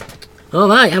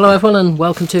Alright, hello everyone and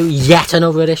welcome to yet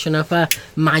another edition of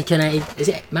Mike and Aid. Is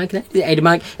it Mike and Aid? Is it Aid and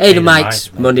Mike? Aid and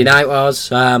Mike's Monday Night Wars.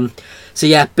 So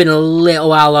yeah, been a little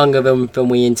while longer than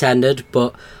we intended,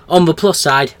 but on the plus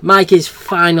side, Mike is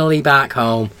finally back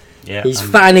home. Yeah, He's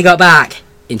finally got back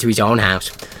into his own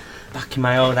house. Back in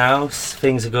my own house,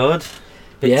 things are good.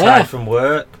 Bit tired from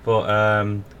work, but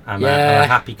I'm a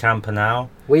happy camper now.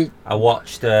 I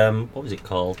watched, what was it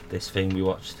called, this thing we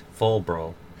watched? Fall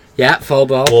Brawl. Yeah, Fall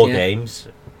Brawl. War Games.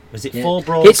 Was it Fall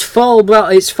Brawl? It's Fall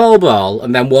Brawl,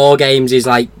 and then War Games is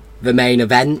like the main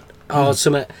event or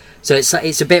something. So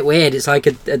it's a bit weird. It's like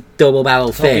a double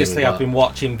barrel thing. Obviously, I've been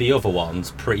watching the other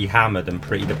ones pretty hammered and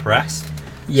pretty depressed.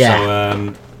 Yeah.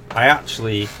 So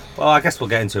I guess we'll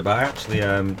get into it, but I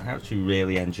actually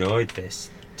really enjoyed this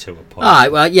to a point.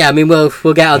 Alright, well, yeah, I mean, we'll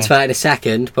get onto that in a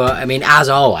second, but I mean, as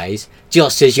always,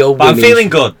 just as your I'm feeling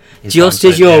good. Just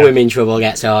as your women trouble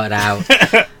gets sorted out.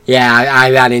 Yeah,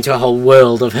 I ran into a whole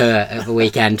world of hurt at the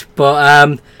weekend, but I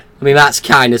mean, that's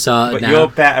kind of sorted now. But you're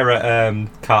better at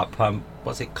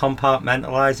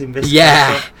compartmentalising this?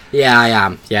 Yeah, I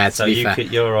am. Yeah, to so be fair.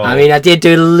 You're all... I mean, I did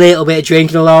do a little bit of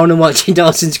drinking alone and watching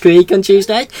Dawson's Creek on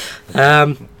Tuesday.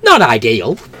 Not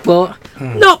ideal, but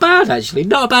not bad actually.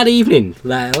 Not a bad evening.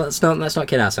 Let's not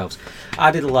kid ourselves.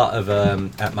 I did a lot of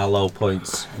at my low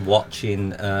points watching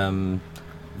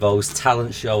those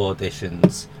talent show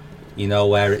auditions. You know,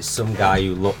 where it's some guy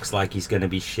who looks like he's going to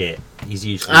be shit. He's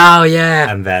usually... Oh,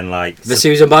 yeah. And then, like... The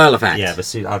Susan Boyle effect. Yeah,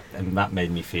 and that made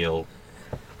me feel...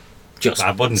 Just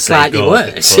I wouldn't slightly say good,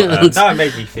 worse. But, no, it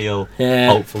made me feel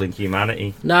hopeful in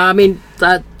humanity. No, I mean,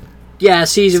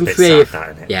 season 3...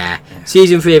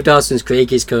 Season 3 of Dawson's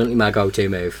Creek is currently my go-to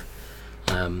move.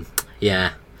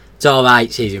 Yeah. It's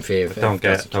alright, season 3 of Don't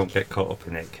get caught up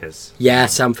in it, because...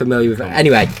 Yes, I'm familiar with it.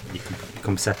 Anyway... You can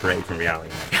become separated from reality.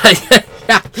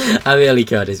 I really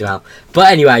could as well.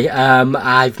 But anyway,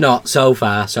 I've not so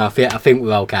far, so I think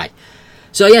we're okay.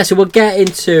 So yeah, so we'll get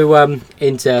into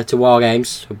War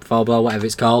Games, Fall Brawl, whatever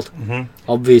it's called. Mm-hmm.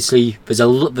 Obviously,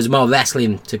 there's more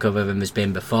wrestling to cover than there's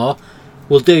been before.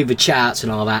 We'll do the charts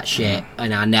and all that shit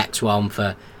in our next one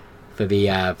for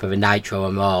the Nitro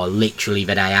and Raw, literally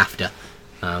the day after.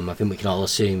 I think we can all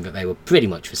assume that they were pretty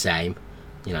much the same,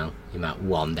 you know, in that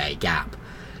 1 day gap.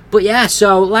 But yeah,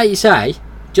 so like you say,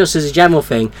 just as a general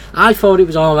thing, I thought it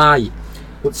was alright.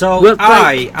 So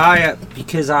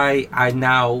because I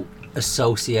now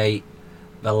associate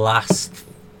the last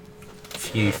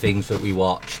few things that we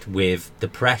watched with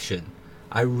depression,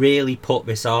 I really put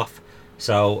this off.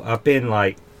 So I've been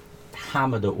like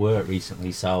hammered at work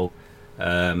recently, so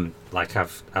like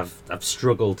I've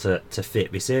struggled to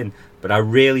fit this in, but I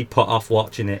really put off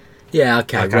watching it. Yeah,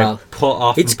 okay, like well,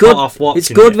 it's good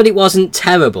that it wasn't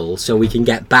terrible, so we can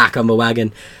get back on the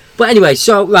wagon. But anyway,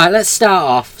 so right, let's start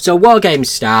off. So War Games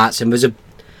starts, and there's a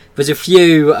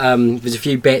few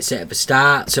bits at the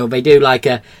start. So they do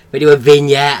a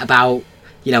vignette about,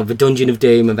 you know, the Dungeon of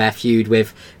Doom and their feud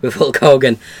with Hulk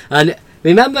Hogan. And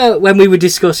remember when we were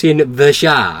discussing the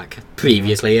Shark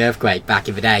previously, Earthquake, back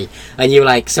in the day, and you were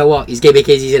like, so what? His gimmick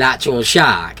is he's an actual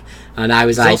shark, and I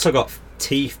was he's like, also got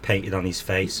teeth painted on his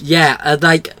face. Yeah,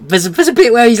 like there's a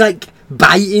bit where he's like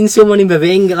biting someone in the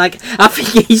ring. Like, I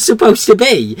think he's supposed to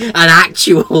be an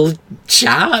actual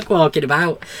shark walking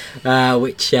about,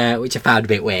 which I found a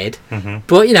bit weird. Mm-hmm.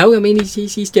 But you know, I mean,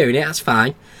 he's doing it. That's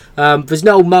fine. There's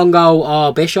no Mongo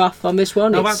or Bischoff on this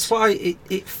one. No, that's why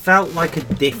it felt like a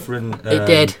different. It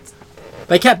did.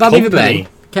 They kept Bobby the Brain.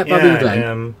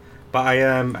 But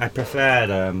I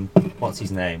preferred what's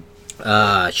his name?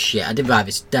 Shit, I did write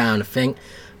this down, I think.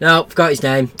 No, forgot his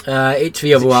name. It's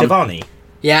the other one. Schiavone?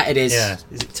 Yeah, it is. Yeah.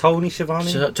 Is it Tony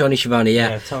Schiavone? Tony Schiavone,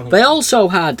 yeah. Tony. They also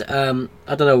had, I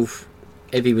don't know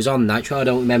if he was on Nitro, I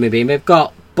don't remember being. They've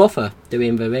got Buffer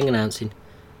doing the ring announcing.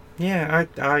 Yeah,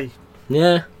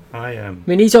 I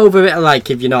mean, he's over it, like,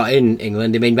 if you're not in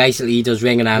England. I mean, basically, he does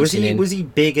ring announcing. Was he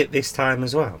big at this time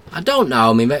as well? I don't know.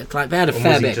 I mean, they had a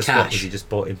fair bit of cash. Was he just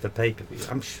bought in for pay-per-view?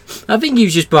 I think he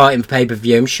was just brought in for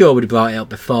pay-per-view. I'm sure we'd have brought it up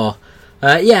before.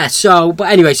 But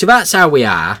anyway, so that's how we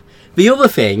are. The other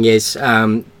thing is,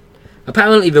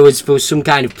 apparently there was some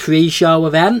kind of pre-show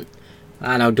event.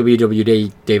 I know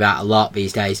WWE do that a lot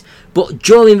these days. But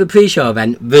during the pre-show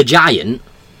event, The Giant,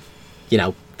 you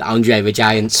know, Andre the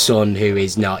Giant's son, who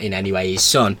is not in any way his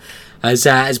son, has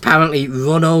apparently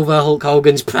run over Hulk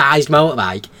Hogan's prized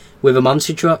motorbike with a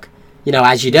monster truck. You know,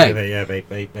 as you do. Yeah,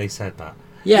 they said that.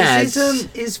 Yeah, is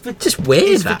just weird.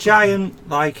 Is the Giant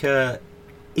like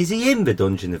is he in the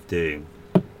Dungeon of Doom,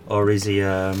 or is he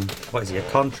a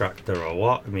contractor or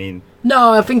what? I mean,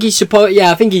 no, I think he's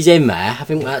I think he's in there. I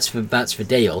think that's the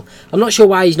deal. I'm not sure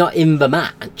why he's not in the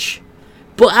match.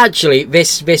 But actually,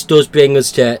 this does bring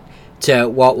us to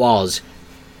what was,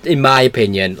 in my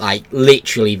opinion, like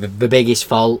literally the biggest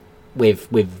fault with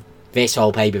this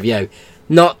whole pay-per-view.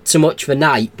 Not so much the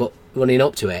night, but running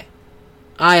up to it.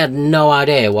 I had no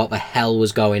idea what the hell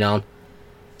was going on.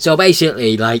 So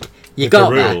basically, like, you With got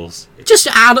the there. rules. Just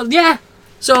out of, yeah.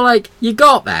 So, like, you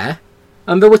got there,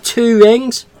 and there were 2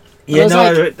 rings. Yeah,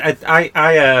 no,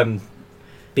 I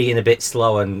being a bit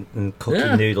slow and cooking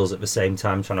Yeah. noodles at the same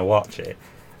time trying to watch it.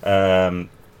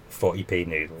 40p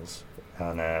noodles,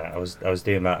 and I was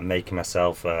doing that and making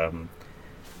myself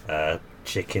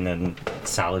chicken and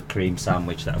salad cream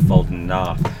sandwich that I folded in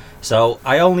half. So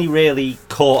I only really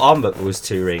caught on that there was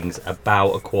 2 rings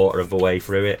about a quarter of the way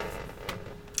through it.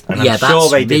 And Yeah, I'm sure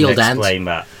that's they didn't real dense. explain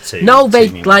that to No, they,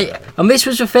 to me. like, and this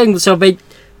was the thing, so they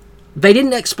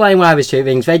didn't explain why there's 2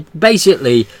 things. They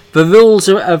basically, the rules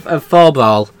of Fall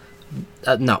Brawl,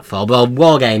 not Fall Brawl,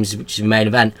 War Games, which is the main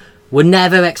event, were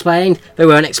never explained. They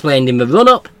weren't explained in the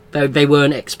run-up, they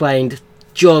weren't explained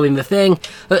during the thing.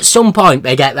 At some point,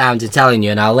 they get round to telling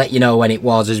you, and I'll let you know when it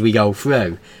was as we go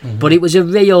through. But it was a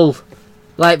real,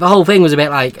 like, the whole thing was a bit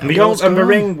like... And what's the going on?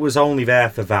 ring was only there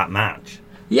for that match.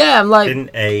 Yeah, I'm like...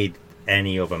 Didn't aid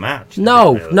any other match.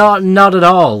 No, did it really? not at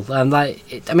all. And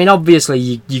like, I mean,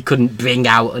 obviously you couldn't bring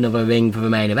out another ring for the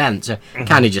main event, so it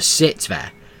kind of just sits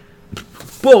there.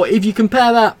 But if you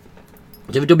compare that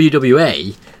to the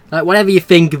WWE, like whatever you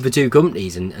think of the 2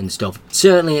 companies and stuff,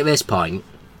 certainly at this point,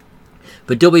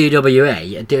 the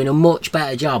WWE are doing a much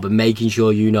better job of making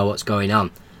sure you know what's going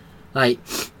on. Like,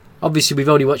 obviously we've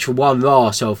only watched for 1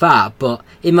 Raw so far, but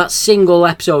in that single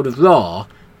episode of Raw,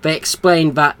 they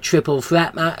explained that triple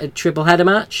header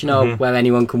match, you know, where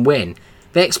anyone can win.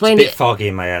 They explained It's a bit it. foggy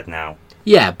in my head now.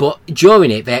 Yeah, but during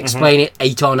it, they explain it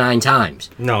 8 or 9 times.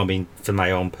 No, I mean for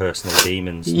my own personal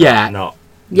demons. Yeah. Not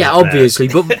Yeah, not obviously,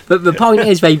 but the point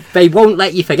is, they won't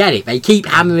let you forget it. They keep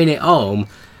hammering it home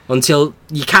until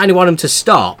you kind of want them to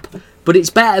stop. But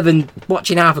it's better than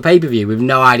watching half a pay-per-view with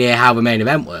no idea how the main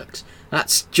event works.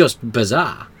 That's just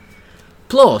bizarre.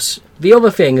 Plus, the other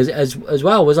thing as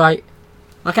well was I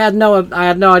had no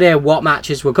idea what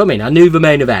matches were coming. I knew the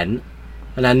main event,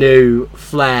 and I knew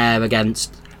Flair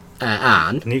against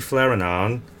Arn. New Flair and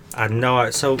Arn. I know.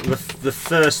 So the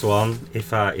first one,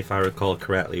 if I recall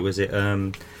correctly, was it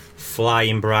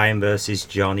Flying Brian versus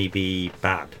Johnny B.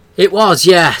 Bad. It was,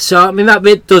 yeah. So I mean that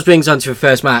bit does bring us on to the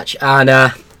first match,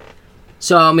 and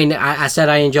so I mean I said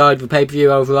I enjoyed the pay-per-view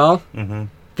overall. Mm-hmm.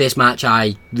 This match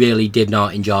I really did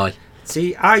not enjoy.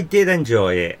 See, I did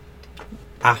enjoy it.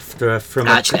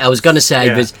 Actually, I was going to say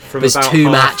there's about 2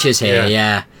 half, matches here,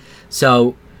 yeah.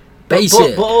 So But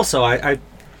basically, also I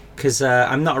because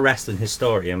I'm not a wrestling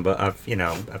historian, but I've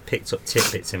picked up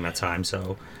tidbits in my time.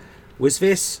 So was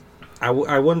this? I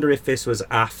wonder if this was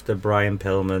after Brian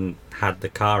Pillman had the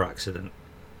car accident,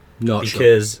 not sure.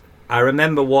 because I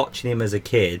remember watching him as a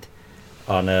kid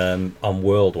on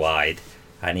Worldwide,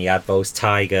 and he had those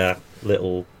tiger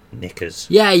little knickers.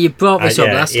 Yeah, you brought this up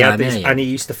last he had time, these- didn't you? and he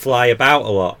used to fly about a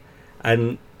lot.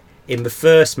 And in the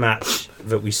first match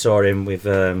that we saw him with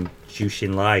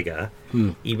Jushin Liger,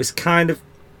 he was kind of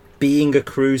being a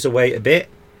cruiserweight a bit.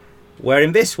 Where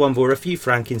in this one there were a few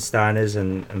Frankensteiners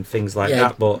and things like Yeah.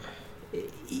 that, but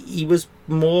he was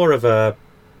more of a,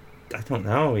 I don't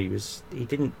know, he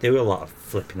didn't do a lot of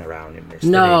flipping around in this.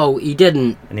 No, he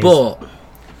didn't. And he But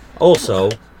Also,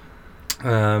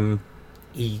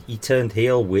 he turned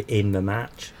heel in the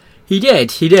match. he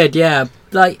did, yeah.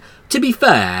 Like, to be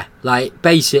fair, like,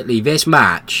 basically, this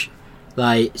match,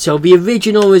 like, so the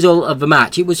original result of the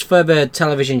match, it was for the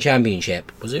television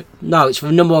championship, was it? No, it's for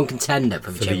the number 1 contender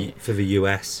for the championship. For the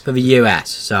US. For the US,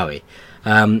 sorry.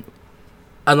 And,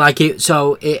 like, it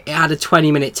had a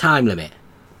 20-minute time limit.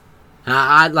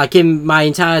 I like, in my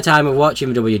entire time of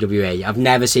watching the WWE, I've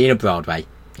never seen a Broadway,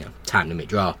 time limit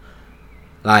draw.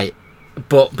 Like,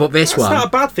 but this That's one... not a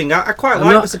bad thing. I quite I'm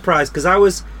like not- the surprise, because I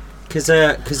was...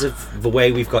 Because of the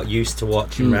way we've got used to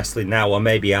watching wrestling now, or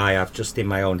maybe I have just in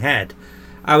my own head,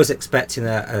 I was expecting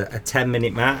a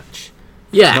 10-minute match,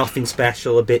 Yeah. nothing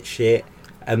special, a bit shit,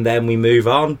 and then we move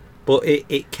on. But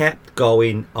it kept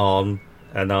going on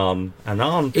and on and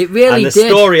on. It really And the did.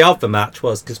 story of the match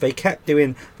was, because they kept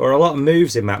doing... There were a lot of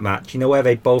moves in that match, where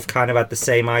they both kind of had the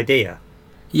same idea,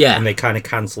 Yeah. and they kind of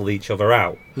cancelled each other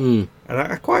out. Hmm. And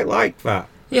I quite liked that.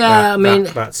 Yeah, I mean...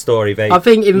 that story. I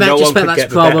think in no one retrospect could that's get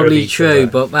the better of probably each true,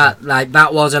 other. but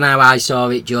that wasn't how I saw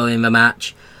it during the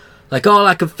match. Like, all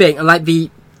I could think, and like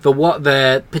the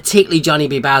particularly Johnny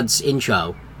B. Bad's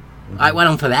intro, it went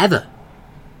on forever.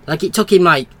 Like, it took him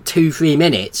like 2-3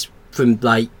 minutes from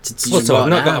like to Also, I've what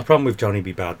not got now. a problem with Johnny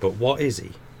B. Bad, but what is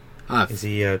he? Is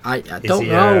he? I don't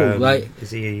know. Like,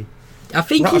 is he? I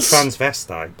think Not he's a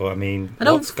transvestite, but I mean,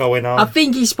 what's going on? I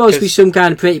think he's supposed to be some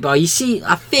kind of pretty boy. You see,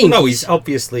 I think. No, he's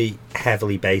obviously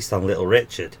heavily based on Little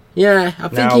Richard. Yeah, I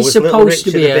think Now, he's was Little supposed to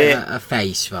Richard be a bit- a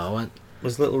face, though.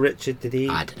 Was Little Richard? Did he?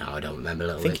 I don't know. I don't remember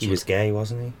Little I think Richard. he was gay,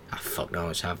 wasn't he? I fuck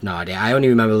knows. I have no idea. I only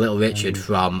remember Little Richard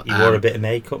from He wore a bit of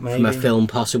makeup, maybe. from a film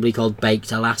possibly called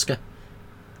Baked Alaska.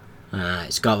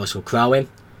 It's got Russell Crowe in.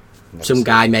 Never Some seen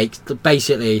guy it. makes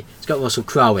basically it's got Russell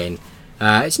Crowe in.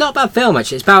 It's not a bad film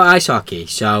actually. It's about ice hockey.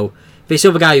 So this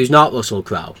other guy who's not Russell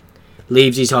Crowe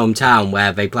leaves his hometown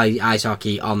where they play ice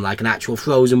hockey on like an actual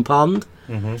frozen pond,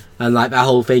 and like that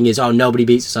whole thing is nobody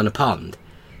beats us on a pond.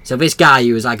 So this guy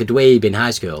who was like a dweeb in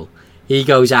high school, he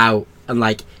goes out and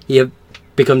like he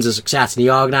becomes a success and he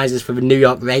organises for the New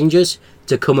York Rangers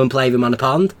to come and play them on a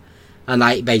pond, and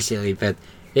like basically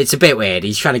it's a bit weird.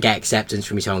 He's trying to get acceptance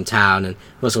from his hometown, and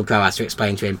Russell Crowe has to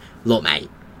explain to him, look mate,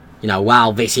 you know,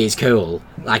 while this is cool,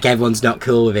 like everyone's not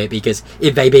cool with it because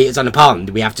if they beat us on a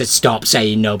pond, we have to stop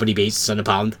saying nobody beats us on a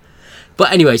pond.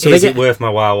 But anyway, so Is it worth my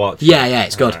while watching? Yeah,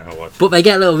 it's good. Alright, I'll watch it. But they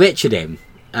get Little Richard in,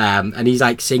 and he's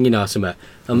like singing or something,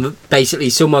 and basically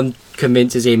someone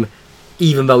convinces him,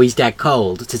 even though he's dead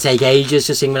cold, to take ages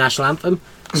to sing the national anthem,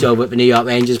 so that the New York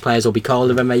Rangers players will be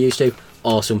colder than they used to,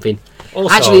 or something.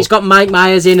 Also- Actually, it's got Mike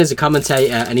Myers in as a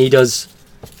commentator, and he does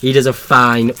a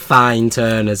fine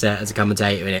turn as a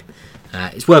commentator in it.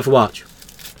 It's worth a watch.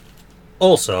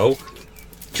 Also,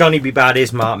 Johnny B. Bad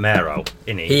is Mark Mero,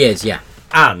 isn't he? He is, yeah.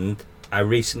 And I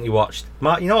recently watched.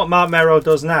 You know what Mark Mero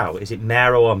does now? Is it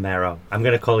Mero or Mero? I'm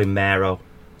going to call him Mero.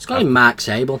 It's got him Mark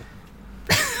Sable.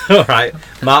 All right,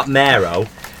 Mark Mero.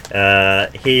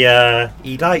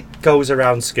 He like goes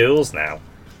around schools now.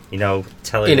 You know,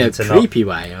 telling In a them to creepy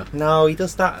way. Or... No, he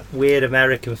does that weird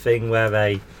American thing where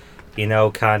they, you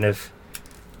know, kind of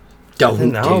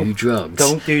Don't No. do drugs.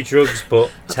 don't do drugs,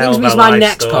 but tell brings me their to my life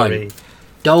next story. point.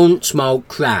 Don't smoke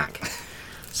crack.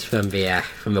 It's from the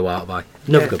Waterboy.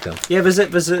 Another good film. Yeah, there's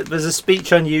a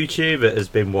speech on YouTube that has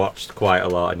been watched quite a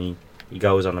lot, and he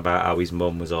goes on about how his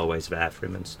mum was always there for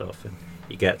him and stuff, and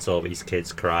he gets all these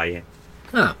kids crying.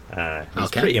 Oh, It's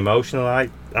Okay. pretty emotional.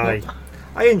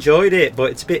 I enjoyed it,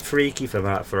 but it's a bit freaky for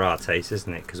our taste,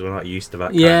 isn't it? Because we're not used to that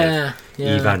kind yeah, of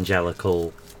yeah,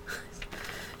 evangelical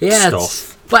yeah.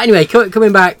 stuff. But anyway,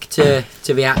 coming back to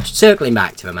the match, circling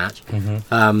back to the match.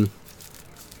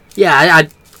 Yeah, I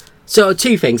so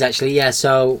two things actually. Yeah,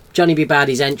 so Johnny B.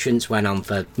 Bad's entrance went on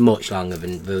for much longer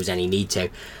than there was any need to,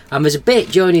 and there's a bit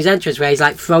during his entrance where he's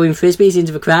like throwing frisbees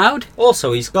into the crowd.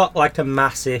 Also, he's got like a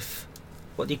massive,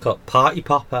 what do you call it, party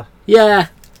popper? Yeah,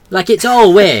 like it's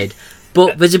all weird.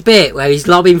 But there's a bit where he's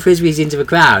lobbing frisbees into the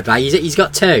crowd. Like he's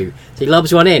got two, so he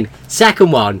lobs one in.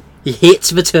 Second one, he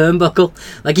hits the turnbuckle.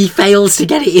 Like he fails to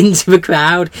get it into the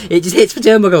crowd. It just hits the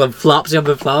turnbuckle and flops on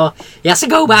the floor. He has to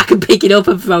go back and pick it up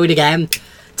and throw it again.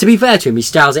 To be fair to him, he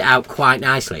styles it out quite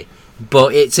nicely.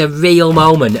 But it's a real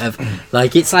moment of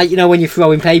like it's like, you know, when you're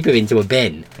throwing paper into a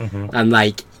bin and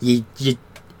like you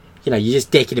know you're just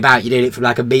dicking about. You're doing it from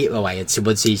like a metre away and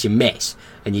someone sees you miss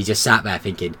and you just sat there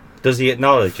thinking. Does he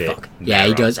acknowledge it? Fuck. Yeah, he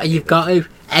No, does. And you've got to.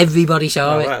 Everybody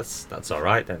saw Well, it. that's all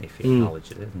right then if you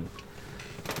acknowledge it, isn't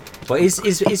it? But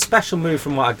his special move,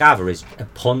 from what I gather, is a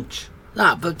punch.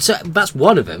 But so, that's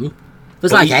one of them.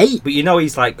 There's But like 8. But you know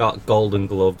he's like got Golden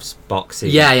Gloves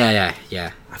boxing. Yeah.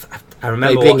 I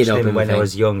remember They bring it watching up him in the when I thing.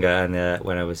 was younger, and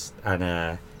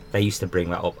they used to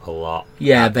bring that up a lot.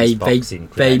 Yeah, at they his boxing they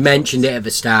credentials. mentioned it at the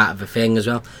start of the thing as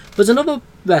well. There's another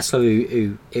wrestler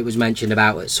who it was mentioned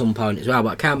about at some point as well, but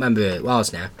I can't remember who it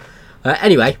was now.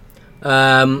 Anyway,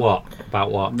 What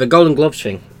about what? the Golden Gloves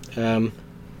thing. Can't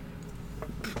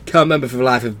remember for the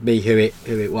life of me who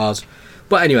it was,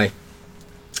 but anyway,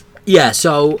 yeah.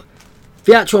 So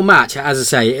the actual match, as I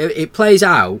say, it plays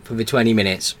out for the 20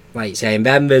 minutes, like you say, and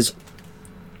then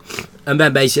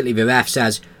basically the ref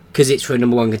says, because it's for a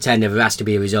number 1 contender, there has to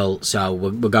be a result, so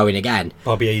we're going again.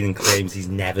 Bobby Heenan claims he's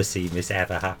never seen this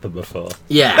ever happen before.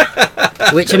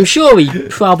 Yeah, which I'm sure he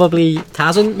probably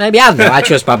hasn't. Maybe I don't know. I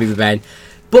trust Bobby Rubin.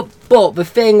 But the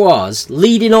thing was,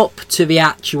 leading up to the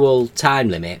actual time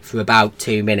limit for about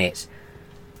 2 minutes,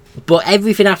 but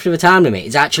everything after the time limit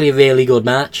is actually a really good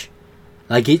match.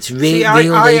 Like it's real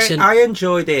decent. I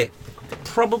enjoyed it.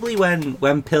 Probably when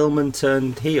Pillman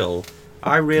turned heel,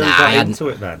 I really Nah, I got hadn't. into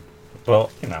it then.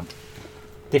 But you know,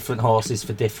 different horses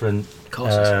for different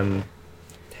Courses.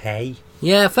 hay.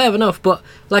 Yeah, fair enough. But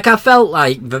like I felt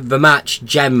like the match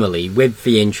generally with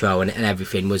the intro and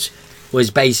everything was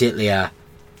basically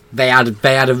they had a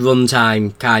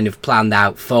runtime kind of planned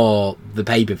out for the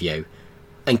pay-per-view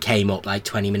and came up like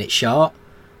 20 minutes short,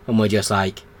 and we're just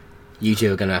like, you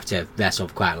two are going to have to wrestle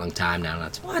for quite a long time now,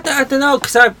 lads. Well, I don't know,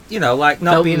 because I, like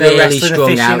not Felt being really a wrestling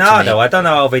strung out to aficionado, me. I don't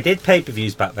know how they did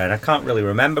pay-per-views back then. I can't really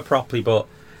remember properly, but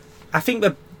I think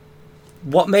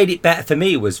what made it better for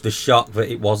me was the shock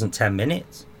that it wasn't 10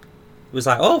 minutes. It was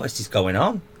like, oh, this is going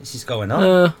on. This is going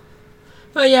on.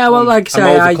 Oh yeah, well, like I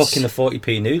say, I'm overcooking the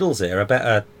 40p noodles here. I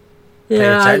better pay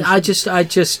attention. I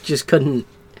just couldn't.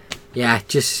 Yeah,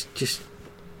 just.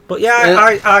 But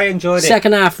yeah, I enjoyed it.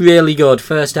 Second half really good.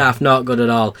 First half not good at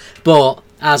all. But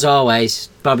as always,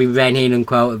 Bobby Van Heenan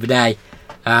quote of the day.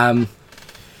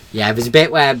 There's a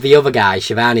bit where the other guy,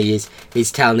 Shivani,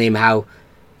 is telling him how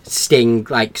Sting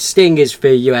is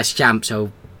the US champ,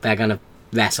 so they're gonna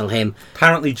wrestle him.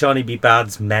 Apparently, Johnny B.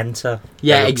 Bad's mentor.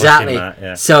 Yeah, exactly.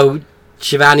 Yeah. So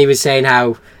Shivani was saying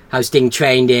how Sting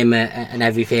trained him and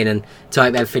everything, and taught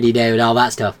him everything he did and all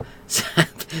that stuff.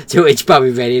 To which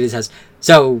Bobby Van Heenan says,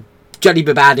 so Johnny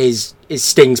B. Bad is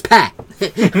Sting's pet,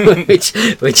 which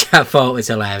I thought was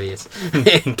hilarious,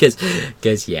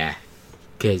 because yeah.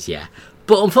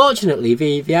 But unfortunately,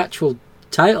 the actual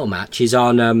title match is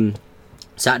on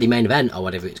Saturday Main Event or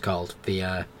whatever it's called.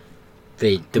 The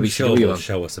WCW will one.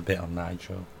 show us a bit on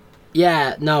Nitro.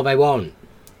 Yeah, no, they won't.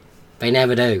 They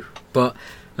never do. But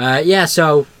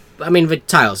so I mean, the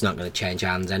title's not going to change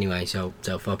hands anyway, so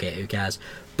fuck it, who cares?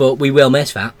 But we will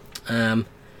miss that,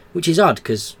 which is odd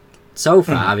because so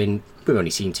far, I mean, we've only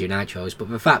seen 2 Nitros, but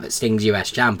the fact that Sting's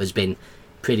US champ has been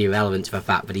pretty irrelevant to the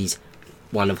fact that he's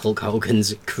one of Hulk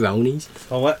Hogan's cronies.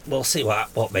 Well, we'll see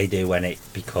what they do when it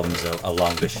becomes a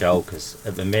longer show, because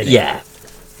at the minute,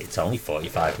 it's only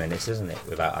 45 minutes, isn't it,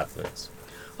 without adverts?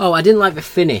 Oh, I didn't like the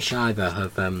finish either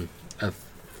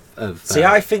of See,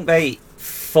 I think they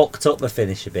fucked up the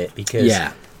finish a bit, because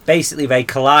basically they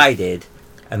collided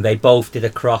and they both did a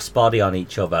crossbody on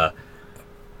each other.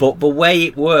 But the way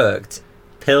it worked,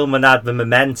 Pillman had the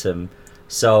momentum,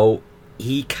 so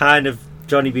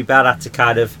Johnny B. Bad had to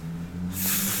kind of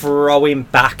throw him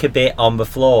back a bit on the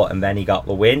floor, and then he got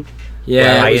the win.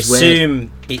 Yeah, I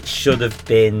assume it should have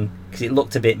been, because it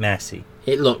looked a bit messy.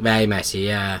 It looked very messy,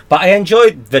 yeah. But I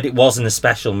enjoyed that it wasn't a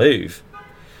special move.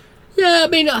 Yeah, I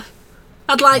mean,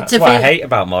 I'd like That's to what think... I hate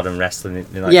about modern wrestling.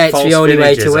 Like, it's the only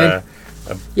way to win.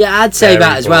 I'd say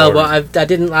that as well, boring. but I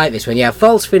didn't like this one. Yeah,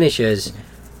 false finishers,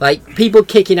 like people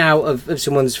kicking out of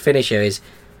someone's finisher is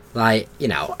like,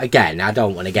 again, I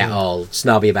don't want to get all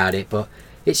snobby about it, but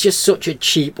it's just such a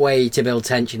cheap way to build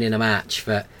tension in a match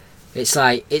that it's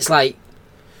like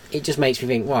it just makes me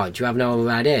think, what, do you have no other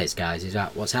ideas, guys? Is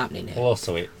that what's happening here?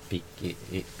 Also, it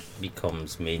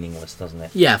becomes meaningless, doesn't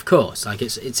it? Yeah, of course. Like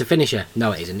it's a finisher.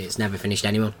 No, it isn't. It's never finished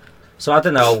anyone. So I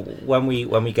don't know, when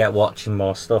we get watching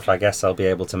more stuff, I guess I'll be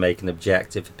able to make an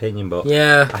objective opinion, but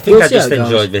yeah, I think we'll I see how just it goes.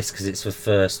 enjoyed this because it's the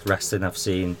first wrestling I've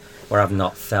seen where I've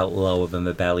not felt lower than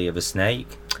the belly of a snake.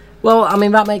 Well, I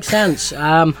mean, that makes sense. So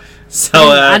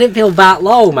I didn't feel that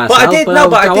low myself,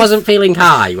 I wasn't feeling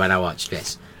high when I watched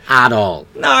this at all.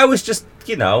 No, I was just,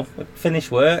 finished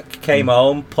work, came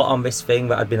home, put on this thing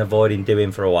that I'd been avoiding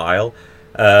doing for a while,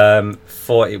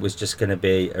 thought it was just going to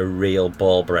be a real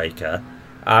ball breaker,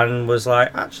 and was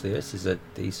like, actually, this is a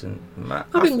decent match.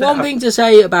 I think one thing to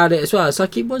say about it as well, it's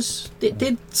like it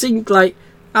did seem like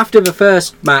after the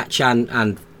first match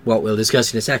and what we'll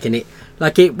discuss in a second, it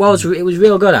was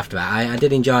real good after that. I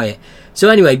did enjoy it. So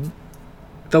anyway,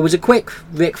 there was a quick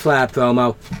Ric Flair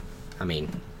promo. I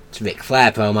mean, it's Ric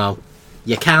Flair promo.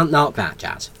 You can't knock that,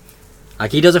 Jazz.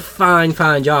 Like, he does a fine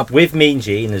job. With Mean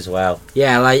Gene as well.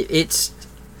 Yeah,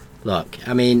 look,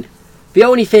 I mean, the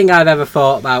only thing I've ever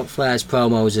thought about Flair's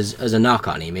promos as a knock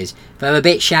on him is they're a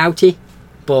bit shouty,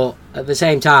 but at the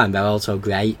same time, they're also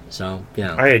great, so,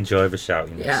 I enjoy the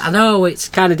shouting. Yeah, I know, it's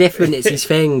kind of different, it's his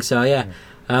thing, so yeah.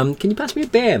 Can you pass me a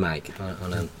beer, Mike,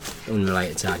 on an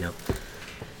unrelated side note?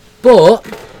 But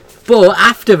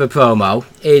after the promo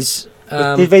is...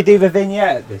 did they do the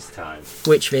vignette this time?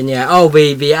 Which vignette? Oh,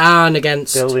 the Arn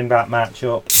against... Building that match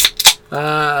up.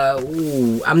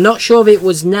 I'm not sure if it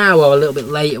was now or a little bit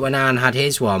later when Arn had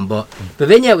his one, but the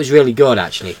vignette was really good,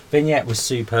 actually. Vignette was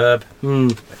superb.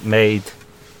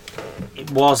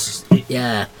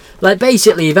 Yeah. Like,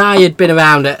 basically, if I had been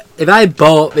around... if I had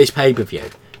bought this pay-per-view,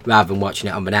 rather than watching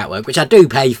it on the network, which I do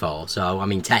pay for, so, I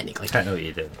mean, technically. Technically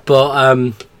you do. But,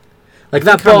 like,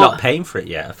 I'm not paying for it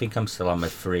yet. I think I'm still on my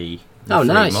free... Oh,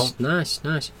 nice, month.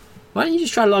 nice. Why don't you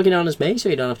just try logging on as me so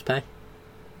you don't have to pay?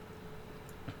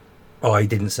 Oh, I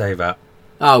didn't say that.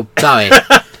 Oh, sorry.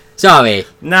 Sorry.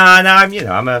 No,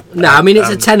 I'm a... No, I mean, it's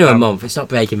a tenner a month. It's not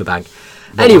breaking the bank.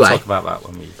 Anyway. We'll talk about that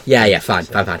when we... Yeah, fine.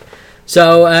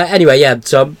 So, anyway,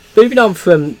 so moving on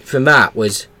from that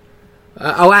was...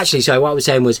 actually, sorry, what I was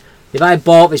saying was if I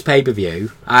bought this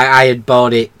pay-per-view, I had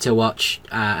bought it to watch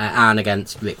Arn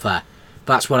against Ric Flair.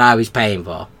 That's what I was paying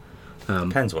for.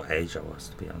 Depends what age I was,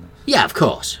 to be honest. Yeah, of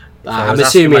course. If I I'm was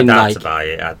asking assuming my dad like to buy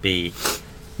it, I'd be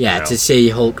to see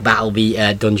Hulk battle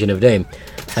the Dungeon of Doom.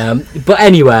 But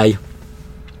anyway,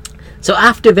 so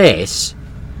after this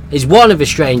is one of the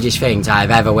strangest things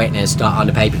I've ever witnessed on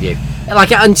a pay-per-view,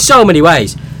 like in so many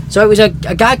ways. So it was a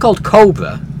guy called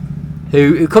Cobra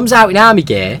who comes out in army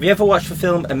gear. Have you ever watched the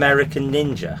film American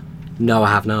Ninja? No, I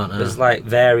have not. No. There's like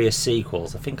various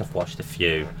sequels. I think I've watched a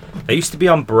few. They used to be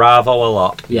on Bravo a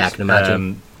lot. Yeah, I can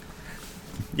imagine.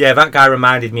 Yeah, that guy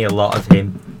reminded me a lot of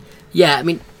him. Yeah, I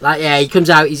mean, he comes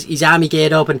out, he's army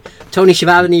geared up, and Tony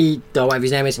Schiavone, or whatever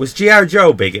his name is. Was G.I.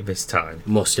 Joe big at this time?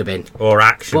 Must have been. Or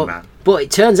Action Man? But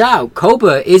it turns out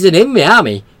Cobra isn't in the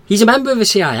army. He's a member of the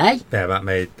CIA. Yeah, that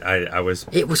made... I was...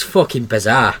 It was fucking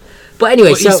bizarre. But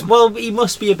anyway, he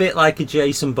must be a bit like a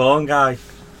Jason Bourne guy.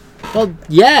 Well,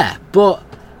 yeah, but...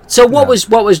 So what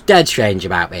was dead strange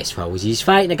about this, though, was he's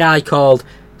fighting a guy called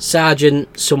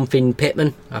Sergeant something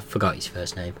Pittman. I forgot his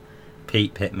first name.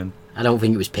 Pete Pittman. I don't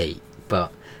think it was Pete,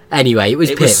 but... Anyway, it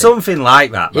was Pittman. It was something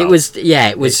like that, though. It was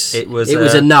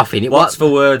a nothing. What's the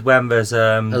word when there's...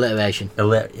 alliteration.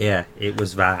 Yeah, it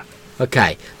was that.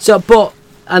 Okay, so,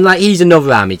 and like, he's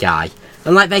another army guy.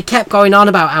 And like, they kept going on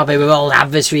about how they were all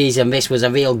adversaries and this was a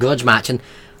real grudge match. And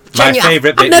my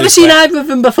favourite bit I've never seen either of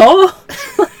them before.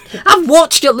 I've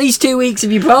watched at least 2 weeks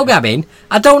of your programming.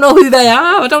 I don't know who they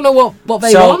are. I don't know what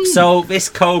they want. So this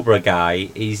Cobra guy,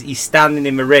 he's standing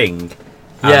in the ring.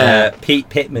 And, Pete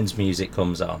Pittman's music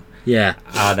comes on. Yeah.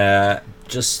 And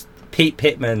just Pete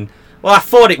Pittman. Well, I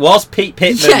thought it was Pete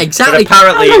Pittman. Yeah, exactly. But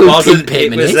apparently it wasn't.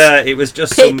 It was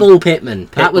just Pitbull Pittman.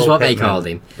 That was what they called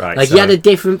him. Right. Like, he had a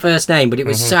different first name, but it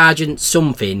was Sergeant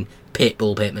something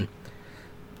Pitbull Pittman.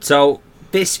 So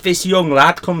this young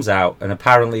lad comes out, and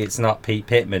apparently it's not Pete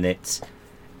Pittman. It's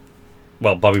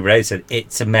Bobby Ray said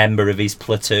it's a member of his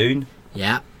platoon.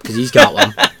 Yeah, because he's got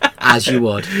one, as you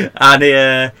would.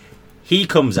 And he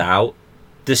comes out,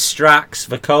 distracts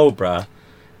the Cobra.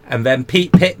 And then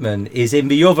Pete Pittman is in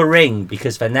the other ring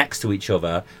because they're next to each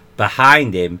other,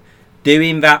 behind him,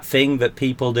 doing that thing that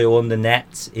people do under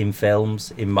nets in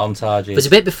films, in montages. There's a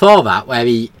bit before that where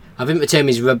I think the term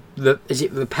is, is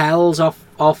it repels off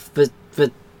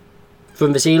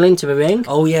from the ceiling to the ring?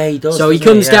 Oh yeah, he does. So he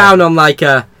comes down on like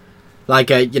a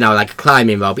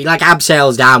climbing rope. He like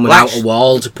abseils down without a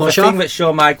wall to push off. The thing that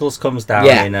Shawn Michaels comes down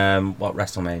in what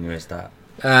WrestleMania is that?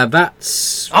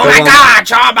 That's... Oh my God,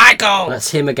 Shawn Michaels! That's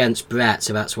him against Brett,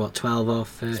 so that's what, 12 or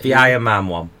 13? It's the Iron Man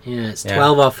one. Yeah, it's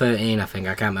 12 or 13, I think.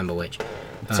 I can't remember which.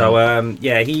 So,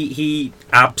 he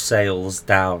abseils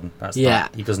down. That's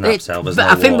not, he doesn't abseil. There's no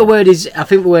I think wall. the word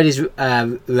is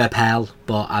repel,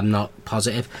 but I'm not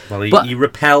positive. Well, he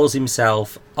repels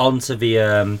himself onto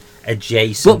the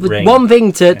adjacent ring. One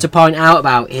thing to point out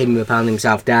about him repelling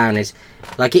himself down is,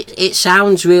 like, it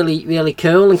sounds really, really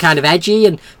cool and kind of edgy,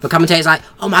 and the commentator's like,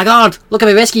 oh my God, look at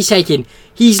the risk he's taking.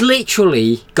 He's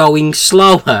literally going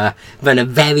slower than a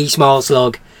very small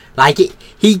slug. Like,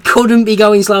 he couldn't be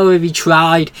going slower if he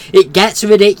tried. It gets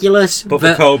ridiculous.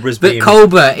 But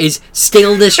Cobra is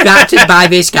still distracted by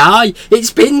this guy.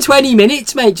 It's been 20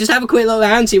 minutes, mate. Just have a quick look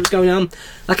around, see what's going on.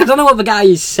 Like, I don't know what the guy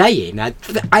is saying.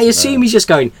 I assume he's just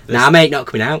going, nah, mate, not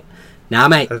coming out. Nah,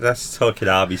 mate. That's talking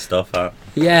army stuff, huh?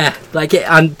 Yeah, but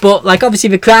obviously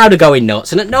the crowd are going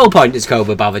nuts, and at no point does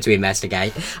Cobra bother to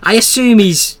investigate. I assume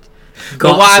he's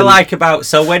got. But what I like about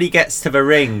when he gets to the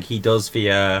ring, he does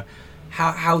the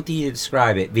how do you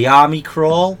describe it? The army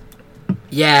crawl.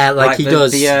 Yeah, like he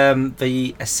does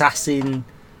the assassin.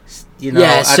 You know,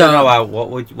 yeah, I don't know what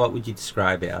would you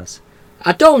describe it as?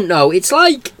 I don't know. It's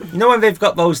like, you know, when they've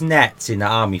got those nets in the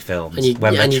army films, and you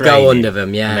training, go under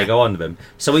them, yeah. And they go under them.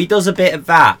 So he does a bit of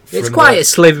that. It's quite a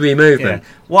slithery movement.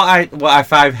 Yeah. What I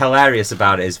find hilarious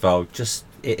about it is, though, just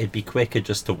it'd be quicker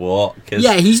just to walk.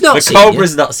 Yeah, he's not. The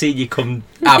Cobra's not seen you come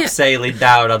abseiling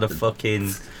down on a fucking.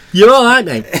 You're all right,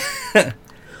 mate.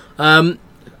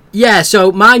 Yeah.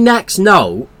 So my next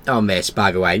note on this,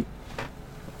 by the way,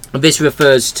 this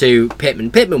refers to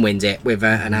Pittman. Pittman wins it with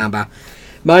an armbar.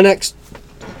 My next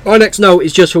note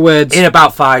is just for words. In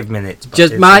about 5 minutes.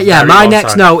 Just my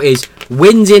next note is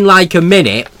wins in like a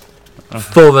minute,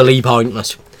 thoroughly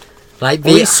pointless. Like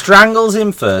he strangles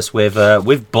him first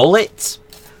with bullets.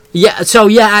 Yeah. So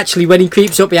yeah, actually, when he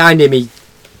creeps up behind him,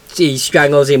 he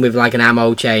strangles him with like an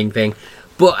ammo chain thing.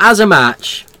 But as a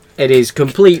match, it is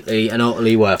completely and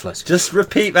utterly worthless. Just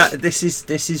repeat that. This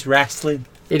is wrestling.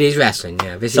 It is wrestling,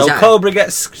 yeah. Cobra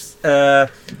gets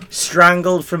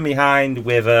strangled from behind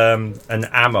with an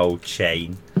ammo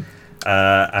chain,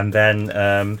 and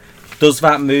then does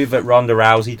that move that Ronda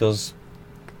Rousey does.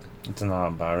 It's an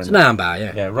armbar, It's isn't an it? armbar,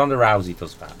 yeah. Yeah, Ronda Rousey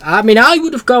does that. I mean, I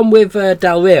would have gone with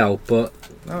Del Rio, but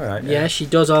Alright, yeah, she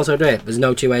does also do it. There's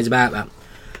no two ways about that.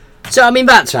 So, I mean,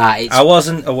 that's right. It's I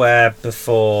wasn't aware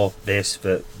before this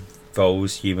that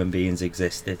those human beings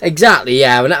existed. exactly,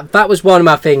 yeah. And that was one of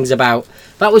my things about...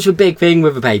 That was the big thing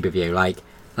with the pay-per-view. Like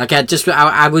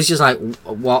I was just like,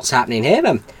 what's happening here,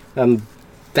 then?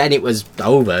 Then it was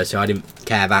over, so I didn't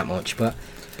care that much, but...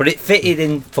 But it fitted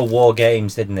in for War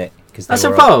Games, didn't it? I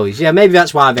suppose, yeah, maybe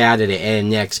that's why they added it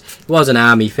in, yeah, 'cause it was an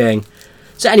army thing.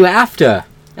 So anyway, after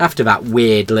that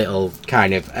weird little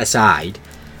kind of aside,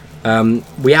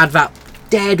 we had that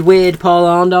dead weird Paul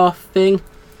Orndorff thing.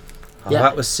 Oh, Yeah.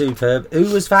 that was superb. Who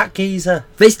was that geezer?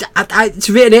 It's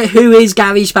written it, who is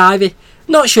Gary Spivey?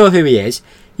 Not sure who he is.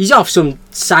 He's off some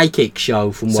psychic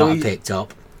show from So what I he's- picked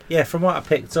up. Yeah, from what I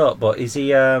picked up, but is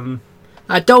he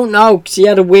I don't know, because he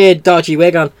had a weird dodgy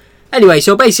wig on. Anyway,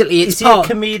 so basically it's is he a Paul...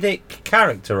 comedic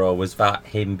character, or was that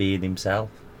him being himself?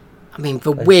 I mean,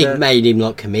 the It's, wig made him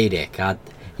look comedic.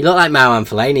 He looked like Marwan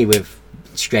Fellaini with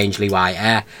strangely white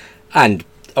hair and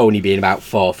only being about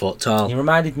 4 foot tall. He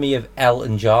reminded me of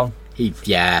Elton John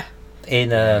Yeah.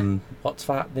 in what's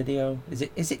that video?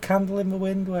 Is it Candle in the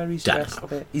Wind where he's Dunno. dressed a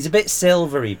bit? He's a bit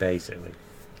silvery, basically.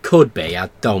 Could be. I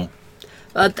don't.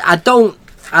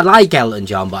 I like Elton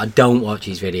John, but I don't watch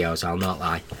his videos. I'll not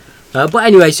lie. But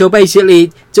anyway, so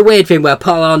basically, it's a weird thing where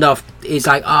Paul Orndorff is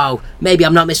like, oh, maybe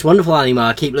I'm not Mr. Wonderful anymore.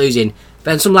 I keep losing.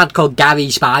 Then some lad called Gary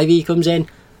Spivey comes in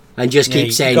and just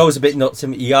keeps saying, he goes a bit nuts.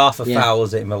 He Arthur Yeah.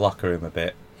 fouls it in the locker room a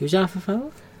bit. "Who's Arthur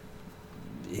Fowler?"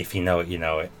 If you know it, you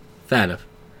know it. Fair enough.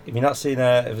 Have you not seen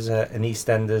it was an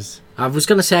EastEnders? I was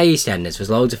going to say EastEnders. There's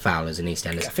loads of Fowlers in I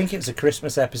EastEnders. think it was a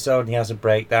Christmas episode and he has a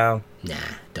breakdown. Nah,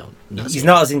 don't. He's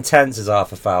not as intense as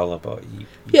Arthur Fowler, but...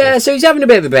 Yeah, so he's having a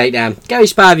bit of a breakdown. Gary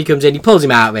Spivey comes in, he pulls him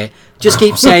out of it, just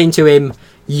keeps saying to him,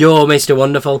 "You're Mr.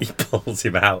 Wonderful." He pulls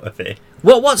him out of it.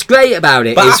 What's great about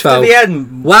it But is, after though, the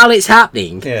end... while it's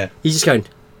happening, Yeah. he's just going,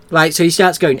 like, so he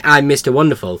starts going, "I'm Mr.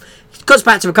 Wonderful." He cuts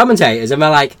back to the commentators, and they're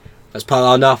like, "That's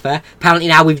Paul Orndorff there. Apparently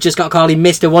now we've just got to call him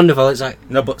Mr. Wonderful." It's like,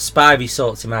 No, but Spivey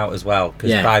sorts him out as well, because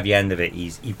Yeah. by the end of it,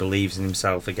 he believes in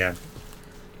himself again.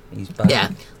 He's back. yeah,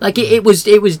 like it was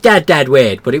dead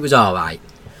weird, but it was all right.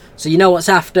 So you know what's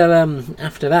after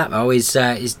that though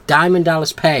is Diamond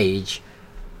Dallas Page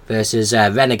versus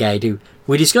Renegade, who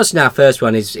we discussed in our first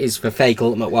one is for fake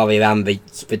Ultimate Warrior and the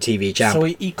TV champ. So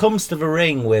he comes to the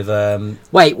ring with...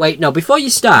 Wait, no, before you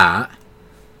start,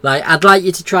 like, I'd like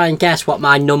you to try and guess what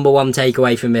my number one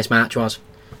takeaway from this match was.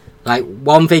 Like,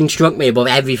 one thing struck me above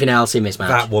everything else in this match.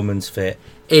 that woman's fit.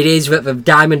 It is that the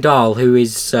Diamond Doll, who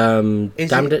is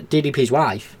DDP's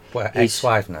wife, Well, Is-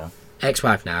 ex-wife now.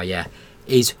 ex-wife now, yeah,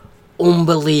 is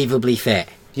unbelievably fit.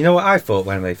 You know what I thought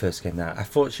when they first came out? I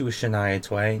thought she was Shania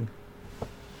Twain.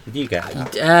 Did you get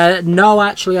that? No,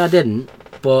 actually I didn't,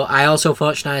 but I also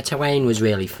thought Shania Twain was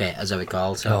really fit, as I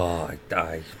recall, so... Oh, I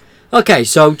died. Okay,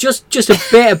 so just a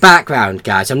bit of background,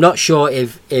 guys. I'm not sure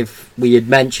if we had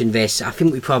mentioned this. I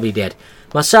think we probably did.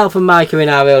 Myself and Mike are in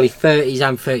our early 30s.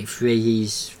 I'm 33.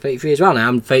 He's 33 as well now.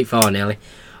 I'm 34 nearly.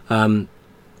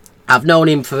 I've known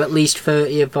him for at least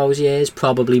 30 of those years,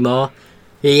 probably more.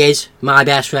 He is my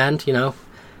best friend, you know.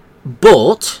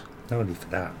 But No need for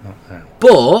that, not now.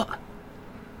 But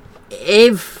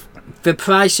if the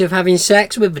price of having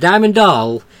sex with the Diamond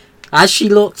Doll, as she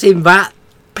looked in that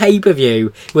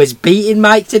pay-per-view, was beating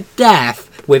Mike to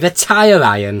death with a tire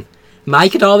iron,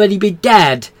 Mike would already be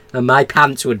dead and my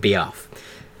pants would be off.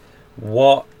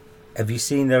 What have you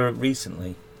seen her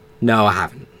recently? No, I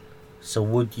haven't. So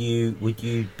would you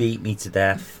beat me to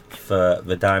death for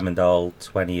the Diamond Doll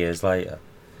 20 years later?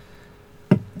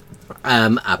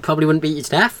 I probably wouldn't beat you to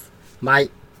death.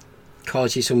 Might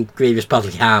cause you some grievous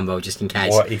bodily harm, though, just in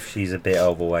case. What if she's a bit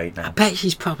overweight I now? bet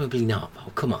she's probably not.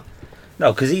 Oh, come on.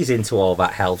 No, because he's into all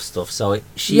that health stuff. So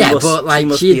she Yeah, must, but like she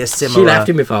must she be a similar. left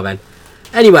him before then.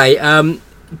 Anyway,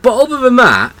 but other than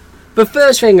that, the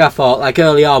first thing I thought, like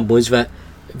early on, was that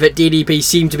DDP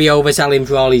seemed to be overselling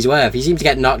for all he's worth. He seemed to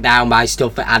get knocked down by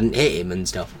stuff that hadn't hit him and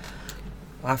stuff.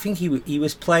 I think he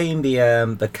was playing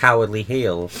the cowardly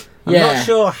heel. I'm Yeah. not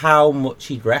sure how much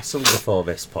he'd wrestled before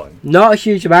this point. Not a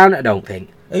huge amount, I don't think.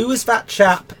 Who was that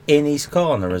chap in his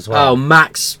corner as well? Oh,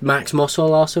 Max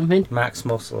Muscle or something. Max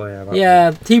Muscle, yeah. that's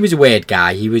Yeah, he was a weird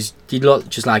guy. He looked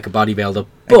just like a bodybuilder.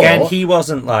 But Again, he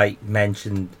wasn't like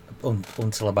mentioned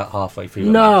until about halfway through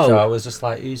the No. match. So I was just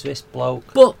like, who's this bloke?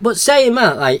 But saying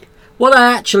that, like, what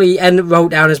I actually wrote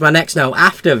down as my next note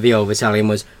after the overselling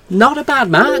was not a bad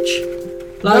match.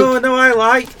 Like, No, I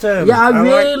liked him. yeah, I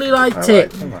really liked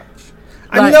it. the match.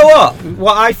 And Like- you know what?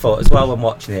 What I thought as well when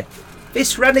watching it,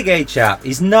 This Renegade chap,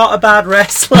 he's not a bad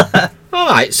wrestler.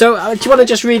 Alright, so do you want to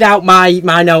just read out my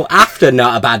note after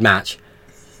not a bad match?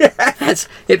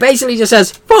 It basically just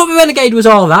says, thought the Renegade was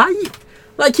alright.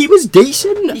 Like, he was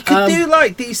decent. He could do,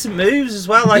 like, decent moves as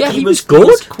well. Like, yeah, he was good. good.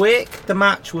 He was quick. The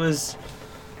match was...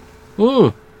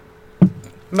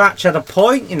 Match at a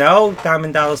point, you know.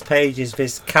 Diamond Dallas Page is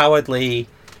this cowardly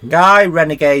guy.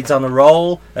 Renegade's on a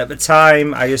roll. At the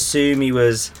time, I assume he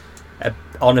was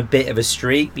on a bit of a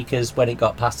streak, because when it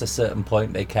got past a certain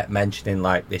point, they kept mentioning,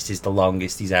 like, this is the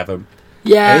longest he's ever...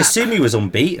 Yeah. I assume he was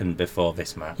unbeaten before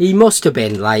this match. He must have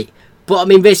been, like... But, I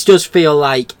mean, this does feel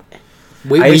like...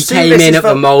 We came in at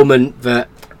the moment that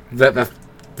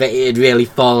it had really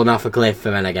fallen off a cliff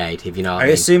for Renegade, if you know what I mean.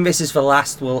 I assume this is the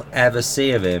last we'll ever see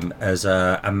of him as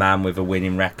a man with a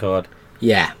winning record.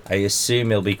 Yeah. I assume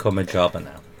he'll become a jobber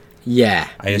now. Yeah.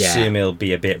 I assume he'll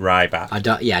be a bit Ryback. I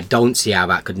don't see how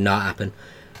that could not happen.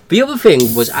 The other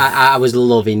thing was I was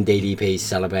loving DDP's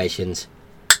celebrations.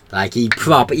 Like, he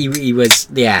was,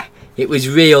 yeah, it was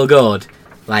real good.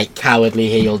 Like, cowardly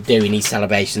heel doing his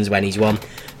celebrations when he's won.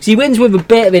 So he wins with a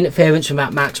bit of interference from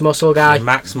that Max Muscle guy.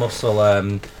 Max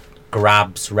Muscle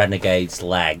grabs Renegade's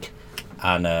leg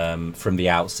and from the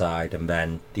outside, and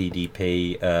then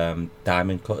DDP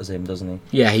diamond cutters him, doesn't he?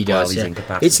 Yeah, he does. He's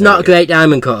Yeah. It's not a great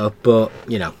diamond cutter, but,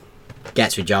 you know,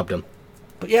 gets the job done.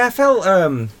 But yeah, I felt...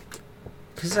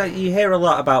 Because you hear a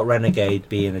lot about Renegade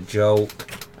being a joke,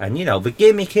 and, you know, the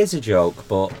gimmick is a joke,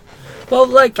 but... Well,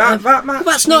 like, that match,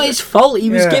 that's not his fault.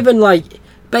 He was given, like...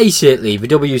 Basically, the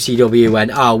WCW went,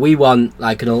 oh, we want,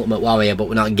 like, an Ultimate Warrior, but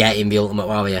we're not getting the Ultimate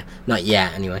Warrior. Not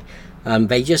yet, anyway.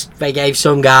 They gave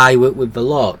some guy with the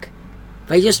look.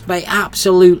 They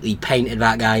absolutely painted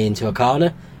that guy into a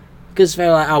corner. Because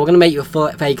they're like, oh, we're going to make you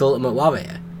a fake Ultimate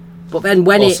Warrior. But then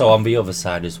when also, on the other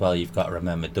side as well, you've got to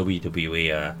remember,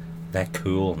 WWE, they're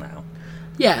cool now.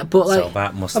 Yeah, but, like... So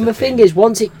that must and have the thing been... is,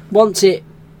 once it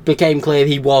became clear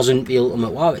he wasn't the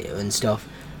Ultimate Warrior and stuff...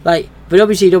 Like, for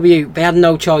WCW, they had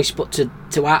no choice but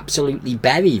to absolutely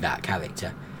bury that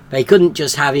character. They couldn't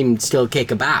just have him still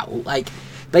kick about. Like,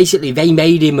 basically, they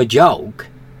made him a joke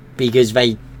because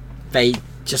they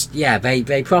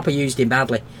proper used him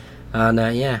badly. And,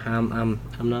 I'm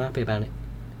not happy about it.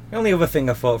 The only other thing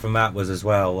I thought from that was as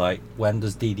well, like, when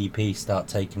does DDP start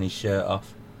taking his shirt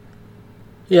off?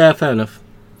 Yeah, fair enough.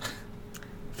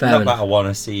 Not that I want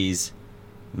to see his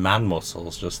man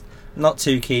muscles, just not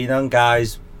too keen on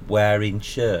guys wearing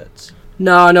shirts.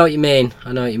 No, I know what you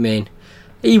mean.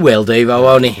 He will do, though,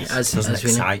 won't he? Doesn't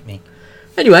excite me.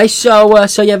 Anyway, so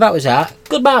yeah, that was that.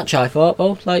 Good match, I thought,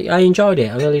 though. Like, I enjoyed it,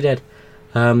 I really did.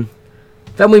 Then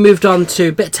we moved on to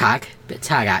a bit of tag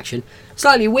action.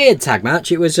 Slightly weird tag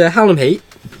match. It was Harlem Heat.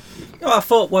 You know, I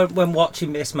thought when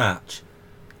watching this match,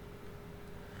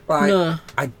 like, No.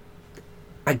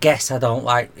 I guess I don't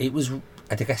like it was.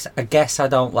 I guess I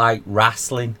don't like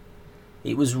wrestling.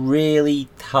 It was really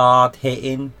hard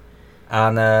hitting,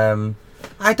 and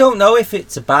I don't know if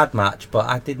it's a bad match, but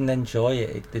I didn't enjoy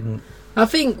it. It didn't. I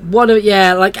think I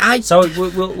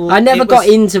never got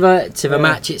into the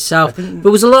match itself.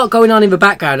 There was a lot going on in the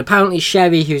background. Apparently,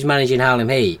 Sherry, who's managing Harlem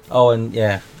Heat. Oh, and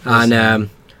yeah, and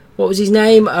what was his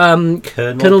name?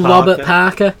 Colonel Robert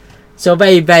Parker. So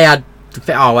they had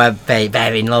a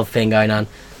very in love thing going on.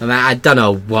 I mean, I don't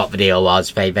know what the deal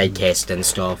was. They kissed and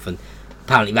stuff, and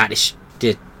apparently that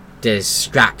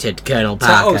distracted Colonel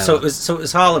Parker. So it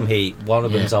was Harlem Heat. One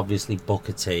of them's obviously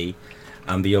Booker T,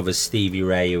 and the other's Stevie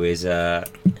Ray, who is I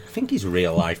think he's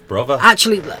real life brother.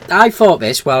 Actually, I thought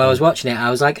this while I was watching it.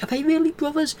 I was like, are they really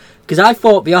brothers? Because I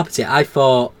thought the opposite. I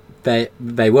thought they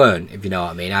weren't, if you know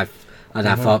what I mean. I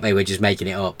thought they were just making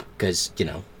it up because, you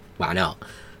know, why not?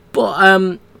 But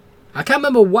I can't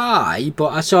remember why,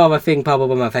 but I saw a thing pop up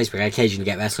on my Facebook. I occasionally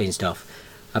get wrestling stuff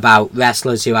about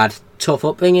wrestlers who had tough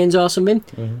upbringings or something.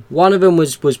 Mm-hmm. One of them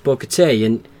was Booker T,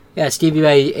 and yeah, Stevie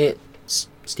Ray.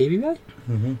 Stevie Ray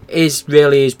is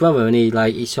really his brother, and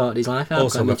he sorted his life out.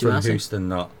 Also, they're from Houston,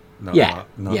 not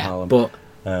Harlem. But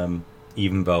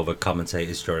even though the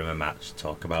commentators during the match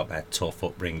talk about their tough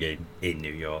upbringing in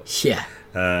New York. Yeah.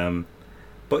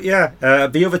 But yeah,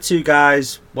 the other two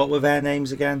guys, what were their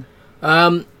names again?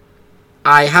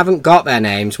 I haven't got their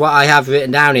names. What I have written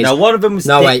down is... Now, one of them was...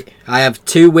 wait. I have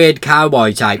two weird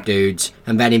cowboy-type dudes,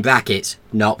 and then in brackets,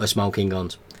 not the smoking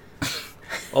guns.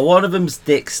 Well, one of them's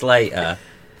Dick Slater.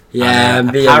 Yeah,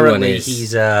 the apparently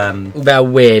he's... they're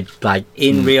weird, like...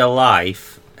 In real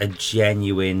life, a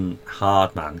genuine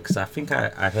hard man. Because I think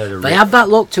I heard They have that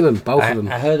look to them, both of them.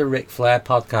 I heard a Ric Flair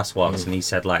podcast once, and he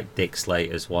said, like, Dick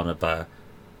Slater's one of the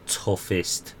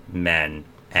toughest men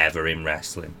ever in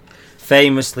wrestling.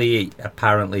 Famously,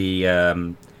 apparently,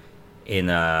 in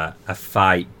a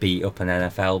fight beat up an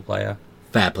NFL player.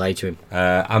 Fair play to him.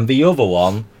 And the other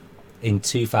one, in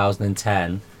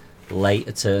 2010,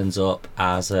 later turns up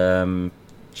as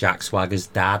Jack Swagger's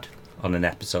dad on an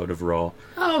episode of Raw.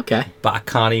 Oh, okay. But I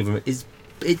can't even...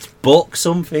 It's Buck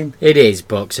something. It is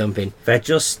Buck something. They're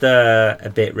just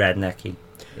a bit rednecky,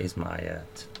 is my...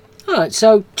 Alright,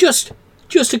 so just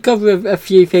to cover a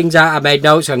few things I made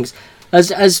notes on.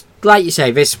 As like you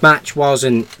say, this match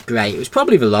wasn't great. It was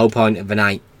probably the low point of the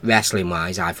night,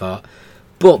 wrestling-wise, I thought.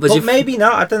 But maybe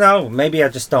not, I don't know. Maybe I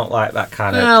just don't like that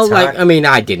kind of... Well,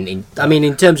 I didn't.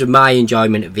 In terms of my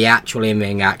enjoyment of the actual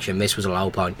in-ring action, this was a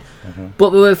low point. Mm-hmm. But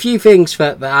there were a few things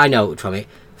that I noted from it.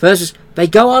 First is, they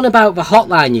go on about the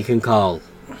hotline you can call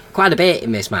quite a bit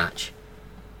in this match.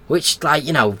 Which,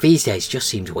 these days just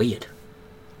seems weird.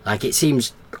 It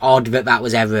seems odd that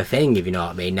was ever a thing, if you know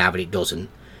what I mean, now that it doesn't.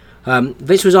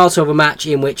 This was also the match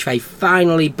in which they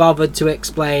finally bothered to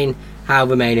explain how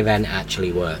the main event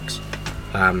actually works.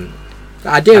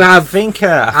 I've got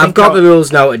the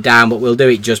rules noted down, but we'll do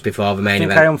it just before the main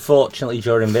event. I unfortunately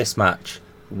during this match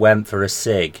went for a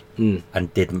cig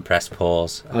and didn't press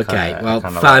pause. Okay,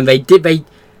 fine.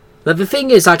 The thing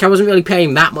is, I wasn't really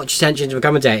paying that much attention to the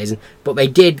commentators, but they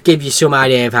did give you some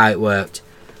idea of how it worked.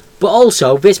 But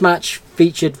also, this match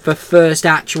featured the first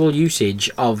actual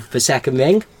usage of the second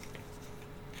ring,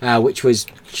 which was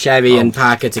Sherry and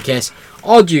Parker to kiss.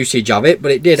 Odd usage of it,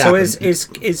 but it did happen. So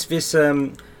is this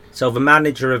so the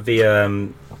manager of the I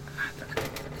don't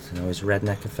know, is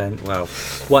Redneck event? Well,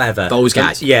 whatever. Those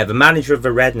guys. The manager of the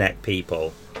Redneck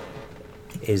people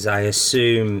is, I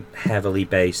assume, heavily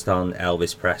based on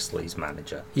Elvis Presley's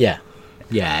manager. Yeah,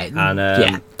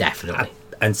 and definitely.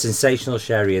 And Sensational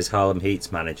Sherry is Harlem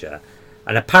Heat's manager.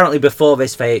 And apparently before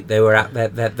this, they were at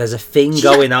there's a thing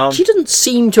going on. She doesn't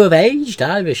seem to have aged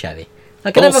either, Sherry.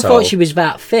 I never thought she was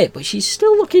that fit, but she's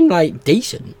still looking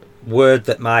decent. Word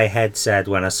that my head said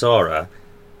when I saw her,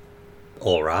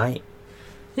 all right.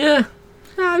 Yeah.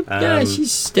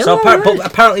 She's still so all right. But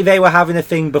apparently they were having a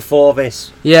thing before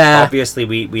this. Yeah. Obviously,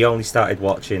 we only started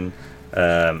watching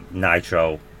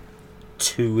Nitro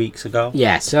 2 weeks ago.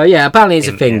 Yeah, so apparently it's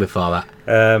a thing before that.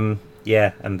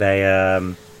 And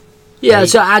they...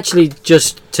 so actually,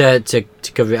 just to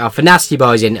cover it off, the Nasty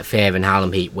Boys interfere and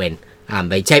Harlem Heat win. And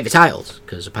they take the titles,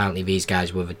 because apparently these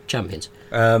guys were the champions.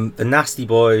 The Nasty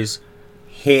Boys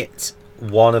hit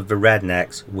one of the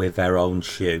Rednecks with their own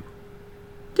shoe.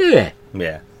 Do they?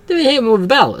 Yeah. Do they hit him with a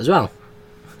belt as well?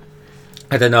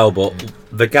 I don't know, but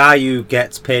the guy who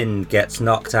gets pinned gets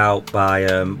knocked out by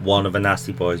one of the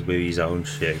Nasty Boys with his own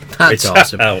shoe. That's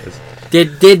awesome.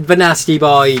 Did the Nasty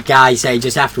Boy guy say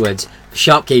just afterwards, the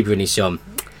shopkeeper and his son?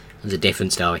 It was a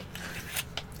different story.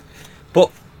 But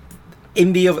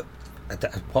in the other...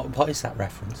 What is that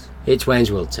reference? It's Wayne's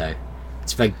World 2.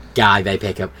 It's the guy they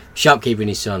pick up. Shopkeeper and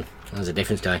his son. That was a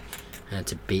different story. I had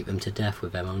to beat them to death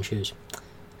with their own shoes.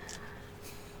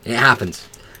 It happens.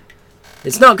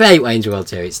 It's not great, Wayne's World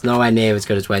 2. It's nowhere near as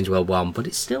good as Wayne's World 1, but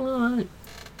it's still alright.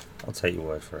 I'll take your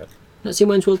word for it. Not seen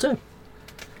Wayne's World 2?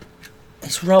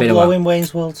 Is Rob Lowe in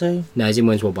Wayne's World 2? No, he's in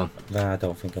Wayne's World 1. No, I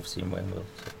don't think I've seen Wayne's World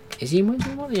 2. Is he in Wayne's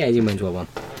World 1? Yeah, he's in Wayne's World 1.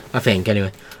 I think,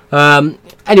 anyway.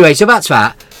 Anyway, so that's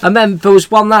that. And then there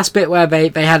was one last bit where they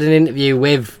had an interview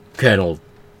with Colonel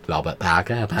Robert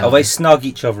Parker. Apparently. Oh, they snog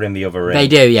each other in the other ring. They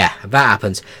do, yeah. That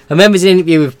happens. And then there's an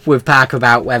interview with Parker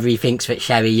about whether he thinks that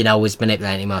Sherry, was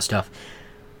manipulating him or stuff.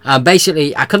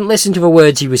 Basically, I couldn't listen to the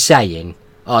words he was saying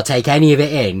or take any of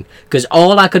it in, because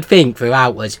all I could think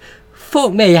throughout was,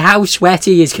 fuck me, how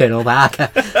sweaty is Colonel Parker?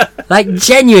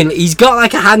 Genuinely, he's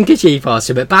got a handkerchief or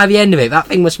something. By the end of it, that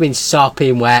thing must have been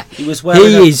sopping wet. He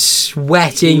is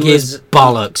sweating his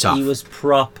bollocks off. He was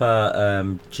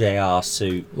proper JR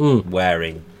suit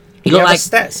wearing. He looked had like a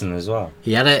Stetson as well.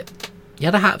 He had a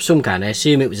hat of some kind. I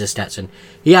assume it was a Stetson.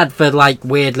 He had the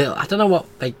weird little, I don't know what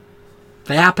they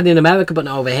happen in America, but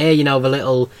not over here. The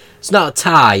little, it's not a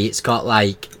tie. It's got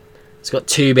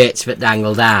two bits that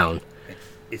dangle down.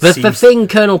 The thing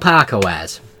Colonel Parker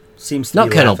wears. Seems to not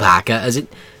be Colonel Parker, as it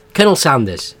Colonel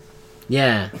Sanders.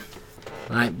 Yeah,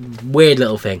 weird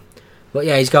little thing. But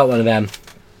yeah, he's got one of them.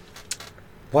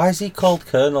 Why is he called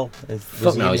Colonel?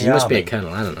 Fuck knows. He must be a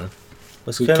colonel. I don't know.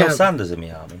 Was Colonel Sanders in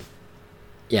the army?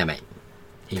 Yeah, mate.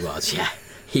 He was. Yeah,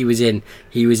 he was in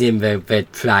the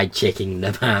fried chicken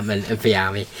department of the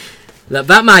army.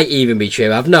 That might even be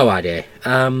true. I've no idea.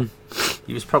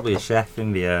 He was probably a chef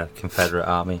in the Confederate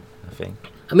Army, I think.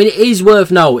 I mean, it is worth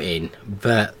noting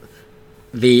that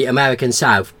the American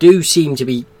South do seem to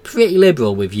be pretty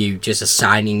liberal with you just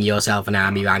assigning yourself an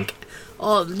army rank,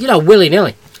 or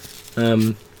willy-nilly.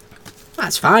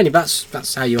 That's fine. If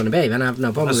that's how you want to be, then I have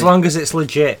no problem As with long as it's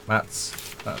legit, that's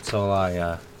all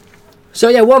I. So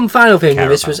yeah, one final thing with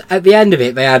this Care was at the end of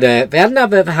it they had an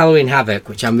advert for Halloween Havoc,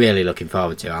 which I'm really looking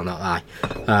forward to. I'll not lie.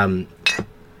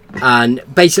 And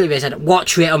basically they said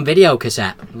watch it on video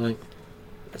cassette. Like,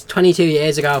 it's 22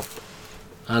 years ago,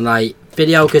 and like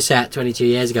video cassette 22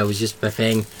 years ago was just the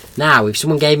thing. Now, if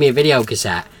someone gave me a video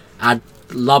cassette, I'd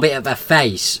lob it at their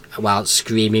face while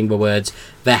screaming the words,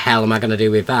 "The hell am I going to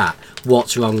do with that?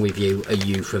 What's wrong with you? Are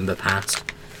you from the past?"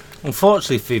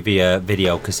 Unfortunately for the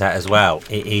video cassette as well,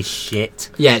 it is shit.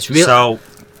 Yeah, it's real. So,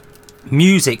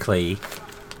 musically,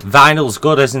 vinyl's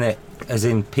good, isn't it? As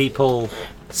in, people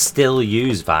still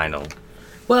use vinyl.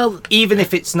 Well, Even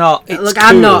if it's not, it's look,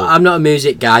 cool. I'm not a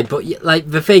music guy, but like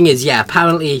the thing is, yeah,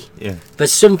 apparently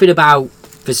there's something about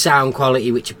the sound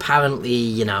quality which apparently,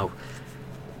 you know,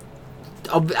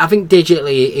 I think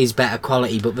digitally is better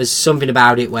quality, but there's something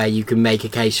about it where you can make a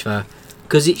case for,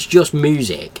 because it's just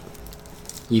music,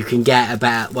 you can get a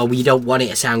better, well, we don't want it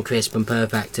to sound crisp and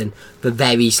perfect, and the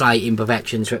very slight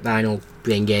imperfections that vinyl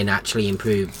bring in actually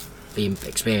improve the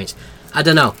experience. I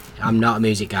don't know. I'm not a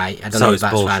music guy. I don't know if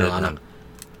that's vinyl or not.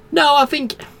 No, I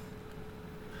think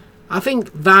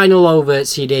vinyl over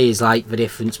CD is like the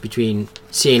difference between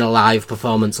seeing a live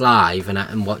performance live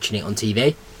and watching it on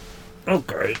TV.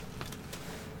 Okay.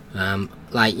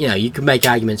 Like, you know, you can make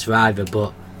arguments for either,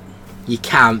 but you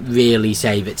can't really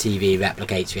say that TV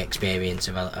replicates the experience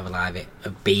of a live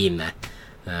of being there,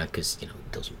 because you know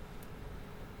it doesn't.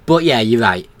 But yeah, you're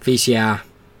right. VCR,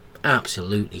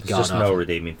 absolutely god There's just no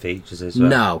redeeming features as well.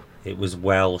 No, it was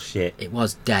well shit. It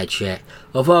was dead shit.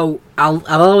 Although I'll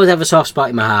always have a soft spot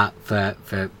in my heart for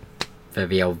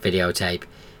the old videotape,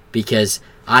 because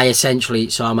I essentially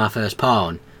saw my first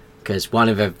porn because one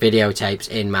of the videotapes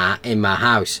in my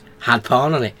house had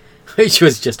porn on it, which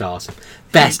was just awesome.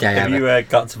 Best day ever. Have you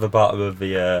got to the bottom of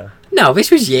the... No, this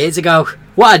was years ago.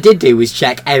 What I did do was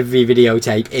check every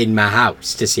videotape in my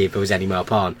house to see if there was any more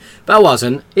porn. But I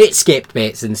wasn't. It skipped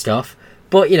bits and stuff.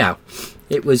 But, you know,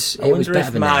 it was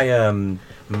better than that.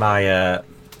 My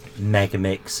mega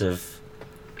mix of...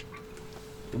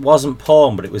 It wasn't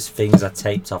porn, but it was things I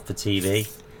taped off the TV.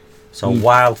 So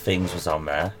Wild Things was on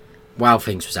there. Wild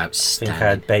Things was I outstanding. think I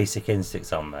had Basic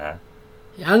Instincts on there.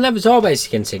 I never saw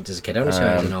Basic Instinct as a kid. I only saw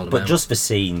it as an older But man. just the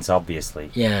scenes,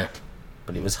 obviously. Yeah.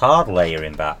 But it was hard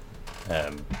layering that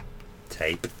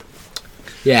tape.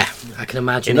 Yeah, I can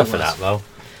imagine. Enough of that, though.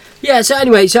 Yeah, so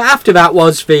anyway, so after that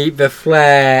was the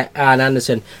Flair and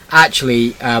Anderson.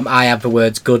 Actually, I have the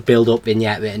words good build-up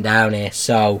vignette written down here,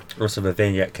 so... Russell, the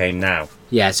vignette came now.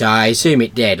 Yeah, so I assume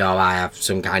it did, or I have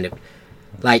some kind of...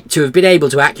 Like, to have been able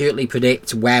to accurately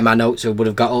predict where my notes would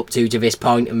have got up to this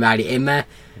point and write it in there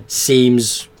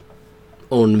seems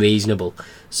unreasonable.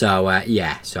 So,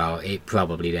 yeah, so it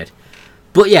probably did.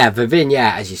 But yeah, the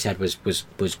vignette, as you said, was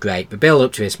great. The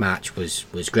build-up to this match was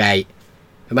great.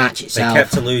 The match itself... They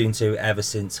kept alluding to ever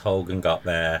since Hogan got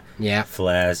there. Yeah.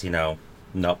 Flair's,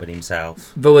 not been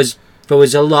himself. There was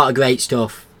a lot of great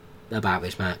stuff about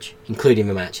this match, including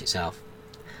the match itself.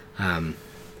 The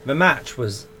match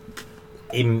was,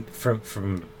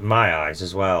 from my eyes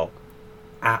as well,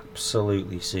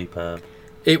 absolutely superb.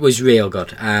 It was real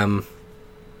good.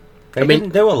 They didn't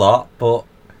do a lot, but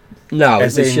no,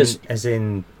 as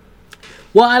in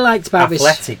what I liked about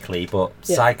athletically, but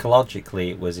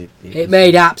psychologically, it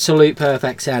made absolute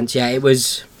perfect sense. Yeah, there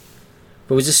was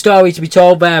a story to be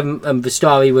told there, and the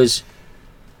story was,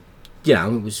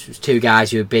 it was two guys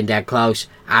who had been dead close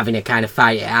having to kind of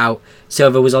fight it out.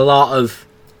 So there was a lot of...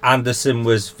 Anderson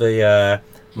was the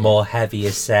more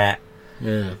heavier set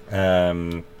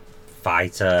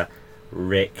fighter.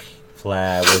 Ric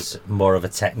Flair was more of a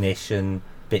technician,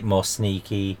 bit more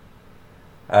sneaky.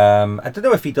 I don't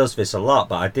know if he does this a lot,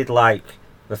 but I did like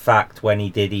the fact when he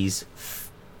did his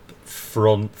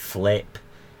front flip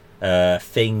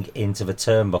thing into the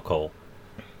turnbuckle,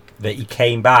 that he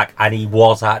came back and he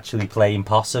was actually playing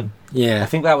possum. Yeah, I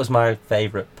think that was my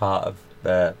favourite part of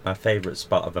my favourite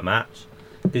spot of the match,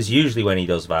 because usually when he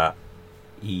does that,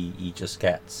 he just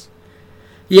gets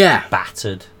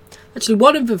battered. Actually,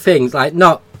 one of the things, like,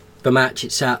 not the match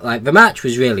itself, like, the match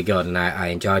was really good and I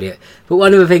enjoyed it, but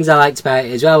one of the things I liked about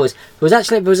it as well was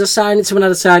there was a sign, someone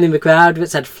had a sign in the crowd that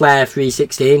said Flair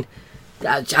 316.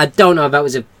 I don't know if that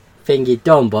was a thing he'd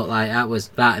done, but like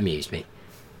that amused me.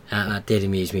 That did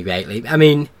amuse me greatly. I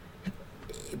mean,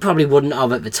 it probably wouldn't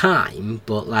have at the time,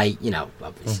 but like,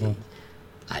 obviously,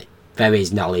 like, there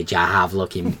is knowledge I have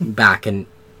looking back, and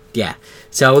yeah.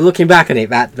 So looking back on it,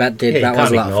 that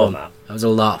was a lot of fun. That was a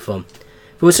lot of fun.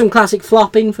 There was some classic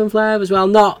flopping from Flair as well.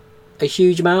 Not a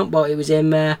huge amount, but it was in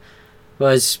there.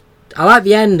 I like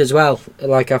the end as well.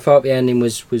 Like I thought the ending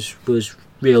was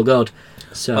real good.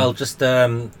 So Well, just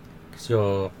because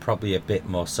you're probably a bit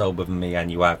more sober than me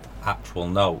and you have actual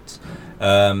notes,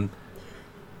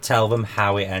 tell them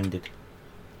how it ended.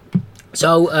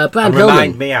 so Brian And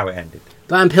remind Pillman. me how it ended.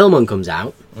 Brian Pillman comes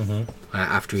out Mm-hmm.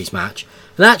 after his match,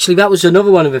 and actually that was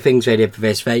another one of the things they did for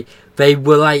this. They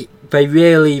were like they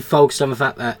really focused on the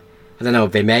fact that. I don't know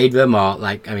if they made them or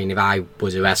like I mean if I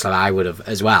was a wrestler I would have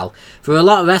as well. For a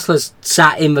lot of wrestlers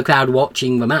sat in the crowd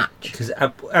watching the match. Because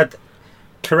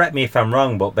correct me if I'm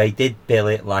wrong, but they did bill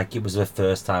it like it was the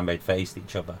first time they'd faced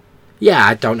each other. Yeah,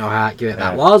 I don't know how accurate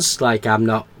that was. Like I'm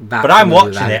not that But I'm familiar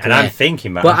with watching that it and I'm career.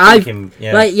 thinking, man. But I'm thinking,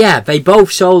 yeah. like yeah, they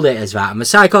both sold it as that, and the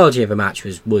psychology of the match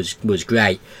was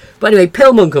great. But anyway,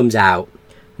 Pillman comes out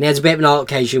and he has a bit of an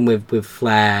altercation with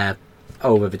Flair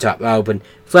over the top rope, and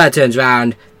Flair turns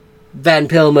around. Then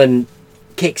Pillman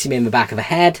kicks him in the back of the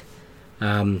head,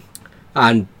 and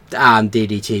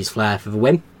DDT's Flair for the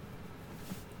win.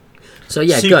 So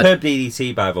yeah, Superb good.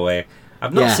 DDT, by the way.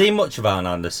 I've not Yeah. seen much of Arn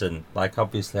Anderson. Like,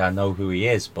 obviously, I know who he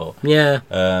is, but Yeah,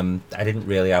 I didn't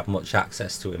really have much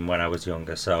access to him when I was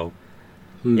younger. So,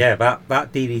 yeah,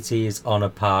 that DDT is on a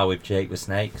par with Jake the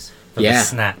Snake's for the Yeah.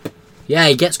 snap. yeah,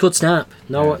 he gets good snap.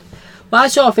 No, Yeah. well, I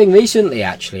saw a thing recently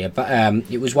actually, but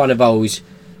it was one of those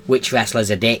which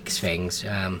wrestlers are dicks things.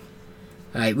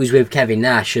 It was with Kevin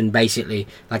Nash, and basically,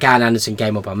 like Arn Anderson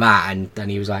came up on that,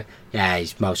 and he was like, "Yeah,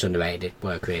 he's most underrated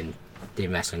worker in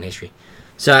wrestling history."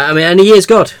 So I mean, and he is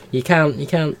good. You can't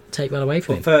take that away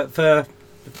from him. But for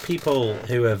people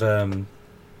who have,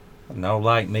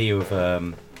 like me, who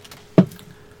have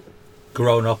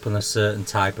grown up on a certain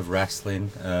type of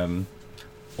wrestling,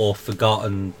 or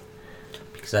forgotten,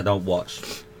 because I don't watch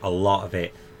a lot of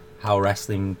it, how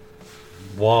wrestling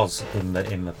was in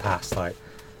the past, like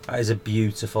that is a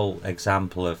beautiful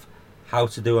example of how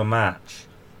to do a match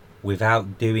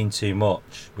without doing too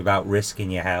much, without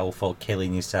risking your health or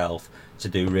killing yourself to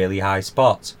do really high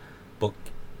spots, but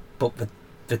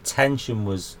the tension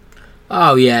was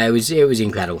Oh yeah, it was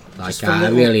incredible. Like just I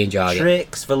really enjoyed it.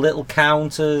 tricks, the little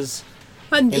counters,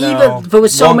 And you even know, there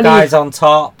was so one many. guy's on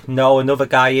top, no, another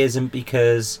guy isn't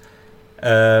because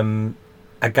a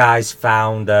guy's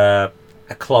found a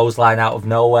clothesline out of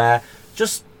nowhere.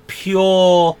 Just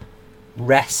pure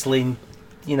wrestling,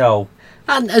 you know.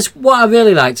 And as what I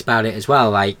really liked about it as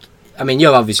well, like I mean,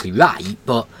 you're obviously right,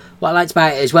 but what I liked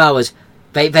about it as well was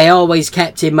they always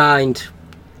kept in mind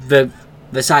the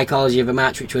psychology of a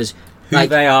match, which was Who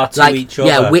they are to each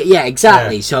other. Yeah,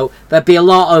 exactly. Yeah. So there'd be a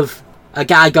lot of a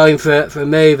guy going for a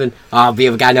move, and the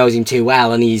other guy knows him too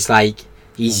well, and he's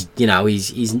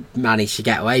managed to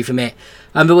get away from it.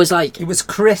 And there was like It was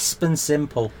crisp and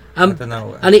simple. I don't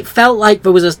know. and it felt like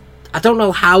there was I don't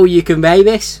know how you convey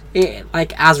this,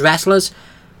 like as wrestlers,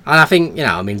 and I think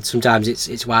I mean sometimes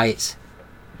it's why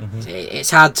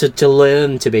it's hard to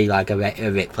learn to be like a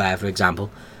Ric Flair, for example,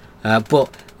 but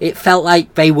it felt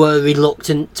like they were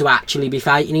reluctant to actually be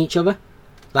fighting each other,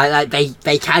 like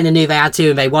they kind of knew they had to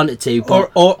and they wanted to,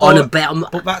 but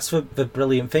But that's the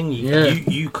brilliant thing.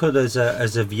 You could as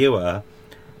a viewer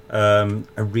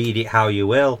read it how you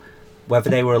will. Whether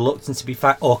they were reluctant to be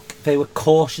fight or they were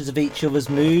cautious of each other's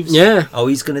moves. Yeah. Oh,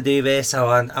 he's going to do this. Oh,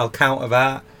 I'll counter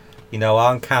that.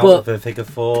 I'll counter the figure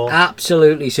four.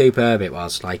 Absolutely superb it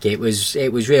was. Like it was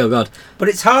real good. But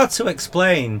it's hard to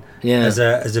explain Yeah. as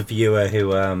a viewer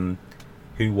who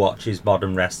watches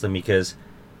modern wrestling because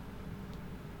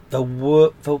he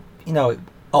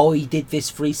did this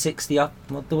 360 up.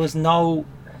 There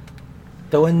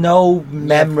were no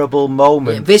memorable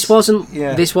moments. Yeah, this wasn't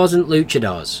Yeah.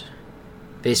 luchadors.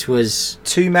 This was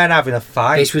Two men having a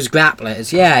fight. This was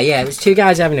grapplers. Yeah, it was two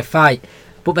guys having a fight.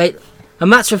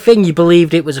 And that's the thing, you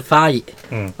believed it was a fight.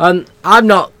 And I'm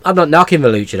not knocking the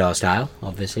luchador style,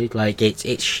 obviously. Like it's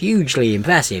hugely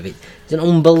impressive. It's an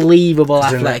unbelievable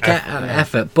athletic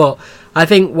effort. But I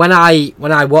think when I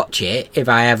watch it, if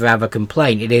I ever have a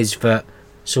complaint, it is that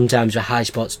sometimes the high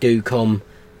spots do come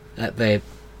at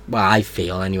I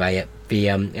feel anyway, at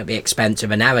the expense of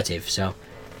a narrative. So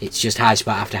it's just high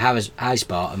spot after high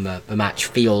spot, and the match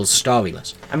feels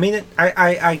storyless. I mean,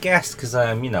 I guess because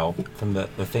from the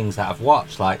things that I've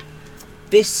watched, like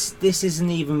this match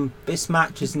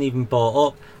isn't even brought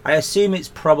up. I assume it's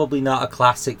probably not a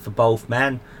classic for both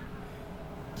men.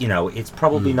 It's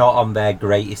probably not on their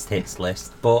greatest hits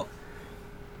list, but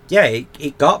yeah,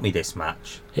 it got me this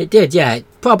match. It did, yeah. It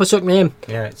proper sucked me in.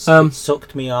 Yeah, it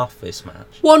sucked me off this match.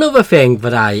 One other thing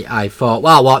that I thought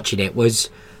while watching it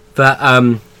was that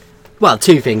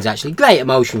two things actually. Great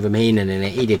emotion from Heenan in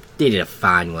it. He did a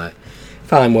fine work,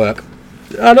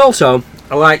 and also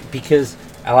I like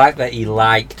that he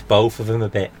liked both of them a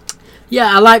bit.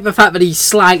 Yeah, I like the fact that he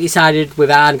slightly sided with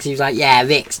Arn because he was like, yeah,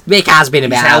 Rick has been a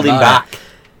bit out of order. back.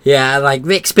 Yeah, like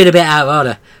Rick's been a bit out of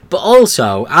order. But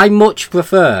also, I much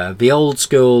prefer the old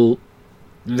school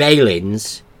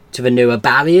railings to the newer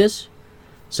barriers.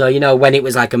 So, you know, when it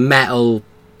was like a metal,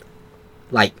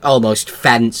 like almost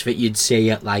fence that you'd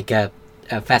see at like a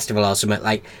festival or something,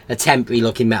 like a temporary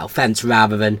looking metal fence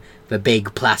rather than the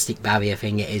big plastic barrier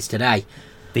thing it is today.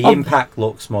 The impact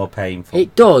looks more painful.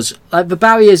 It does. Like the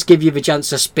barriers give you the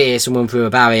chance to spear someone through a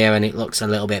barrier and it looks a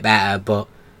little bit better, but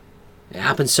it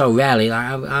happens so rarely. Like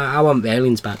I want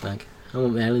railings back, Mike. I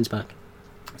want railings back.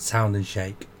 Sound and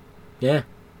shake. Yeah.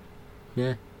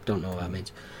 Don't know what that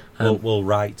means. We'll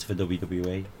write for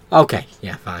WWE. Okay,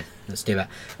 yeah, fine. Let's do that.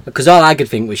 Because all I could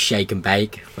think was shake and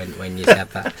bake when you said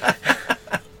that.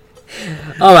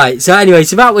 Alright, so anyway,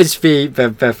 so that was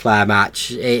the Flair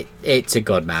match. It's a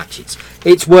good match.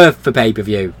 It's worth the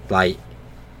pay-per-view. Like,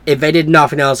 if they did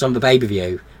nothing else on the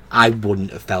pay-per-view, I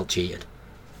wouldn't have felt cheated.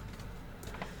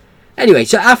 Anyway,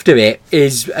 so after it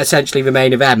is essentially the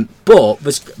main event, but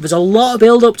there's a lot of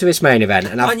build-up to this main event.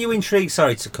 And Aren't you intrigued?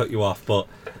 Sorry to cut you off, but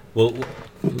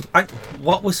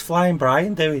what was Flying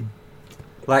Brian doing?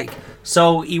 Like,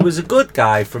 so he was a good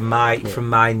guy from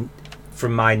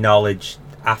my knowledge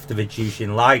after the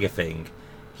Jushin Liger thing.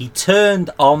 He turned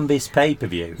on this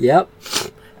pay-per-view. Yep.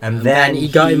 And then he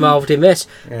got involved in this.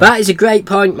 Yeah. That is a great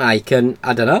point, Mike, and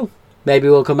I don't know. Maybe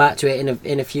we'll come back to it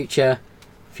in a future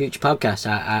podcast.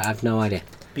 I have no idea.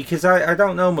 Because I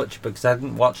don't know much because I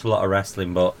didn't watch a lot of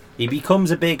wrestling, but he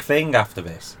becomes a big thing after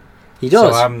this. He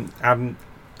does. So I'm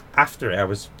after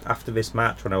this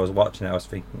match when I was watching it, I was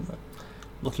thinking,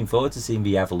 looking forward to seeing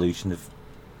the evolution of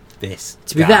this.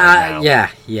 To be fair,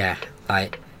 yeah.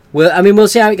 Like, we'll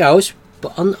see how it goes.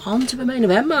 But on to the main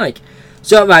event, Mike.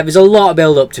 So right, there's a lot of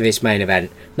build up to this main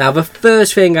event. Now, the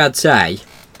first thing I'd say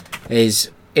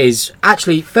is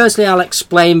actually, firstly, I'll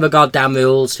explain the goddamn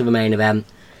rules to the main event.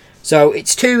 So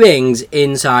it's 2 rings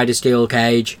inside a steel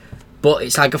cage, but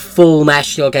it's like a full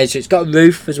mesh steel cage, so it's got a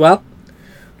roof as well.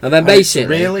 And then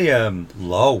basically, it's really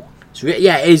low.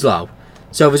 Yeah, it is low.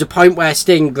 So there's a point where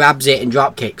Sting grabs it and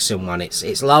drop kicks someone.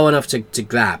 It's low enough to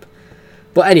grab.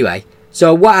 But anyway,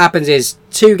 so what happens is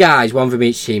 2 guys, one from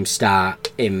each team,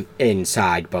 start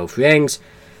inside both rings.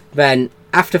 Then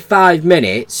after 5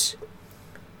 minutes,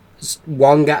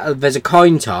 there's a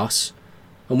coin toss,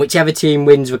 and whichever team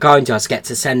wins the coin toss gets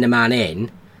to send a man in.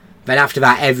 Then after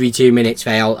that, every 2 minutes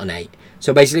they alternate.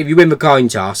 So basically, if you win the coin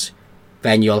toss,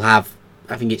 then you'll have,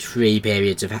 I think it's 3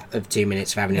 periods of 2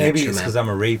 minutes for having an extra man. Maybe it's because I'm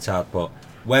a retard, but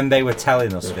when they were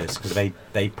telling us this, because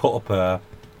they put up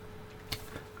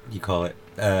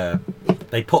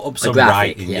they put up some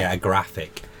graphic, writing, a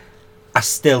graphic. I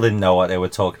still didn't know what they were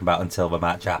talking about until the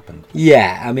match happened.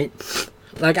 Yeah, I mean,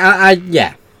 like,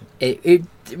 it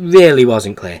really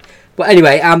wasn't clear. But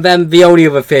anyway, and then the only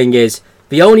other thing is,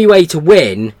 the only way to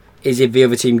win is if the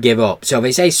other team give up. So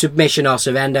they say submission or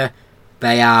surrender,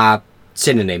 they are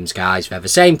synonyms, guys. They're the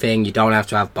same thing, you don't have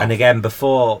to have both. And again,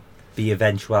 before the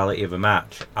eventuality of a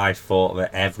match, I thought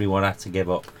that everyone had to give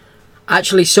up.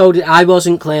 Actually, so did I.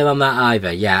 Wasn't clear on that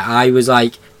either. Yeah, I was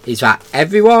like, is that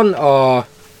everyone or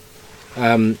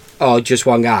just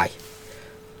one guy?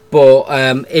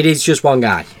 But it is just one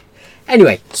guy.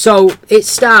 Anyway, so it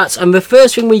starts, and the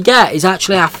first thing we get is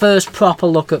actually our first proper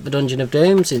look at the Dungeon of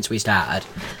Doom since we started.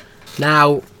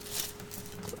 Now,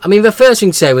 I mean, the first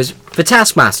thing to say was the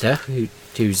Taskmaster,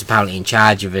 who's apparently in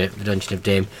charge of the Dungeon of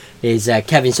Doom, is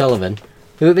Kevin Sullivan,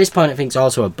 who at this point I think is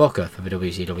also a booker for the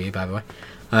WCW, by the way.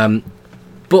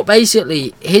 But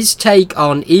basically, his take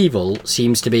on evil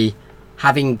seems to be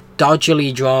having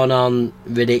dodgily drawn on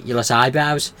ridiculous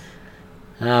eyebrows.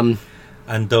 And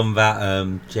done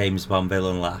that James Bond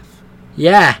villain laugh.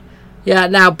 Yeah.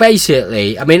 Now,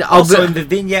 basically, I mean, also in the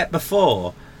vignette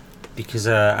before, because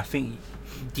I think,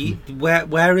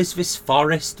 where is this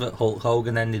forest that Hulk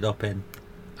Hogan ended up in?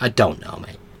 I don't know,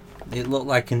 mate. It looked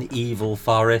like an evil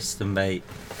forest, and mate,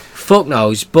 fuck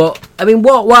knows. But I mean,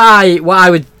 what I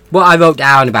wrote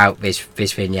down about this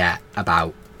vignette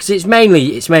about, because it's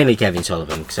mainly Kevin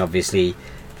Sullivan, because obviously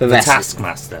the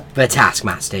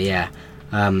Taskmaster, yeah.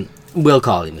 We'll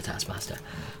call him the Taskmaster.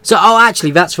 So,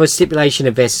 actually, that's for a stipulation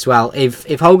of this as well.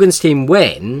 If Hogan's team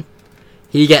win,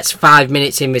 he gets 5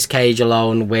 minutes in this cage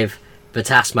alone with the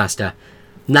Taskmaster.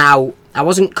 Now, I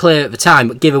wasn't clear at the time,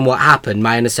 but given what happened,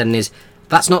 my understanding is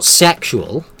that's not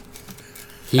sexual.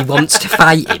 He wants to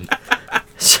fight him.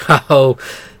 So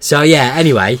yeah,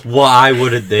 anyway. What I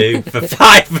wouldn't do for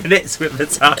 5 minutes with the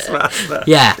Taskmaster.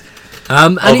 Yeah.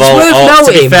 And it's worth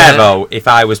noting. To be fair, though, if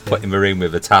I was put in the room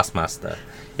with the Taskmaster,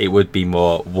 it would be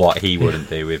more what he wouldn't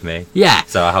do with me. Yeah.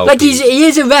 So I hope like he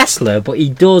is a wrestler, but he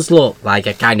does look like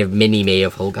a kind of mini-me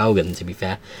of Hulk Hogan, to be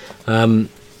fair. But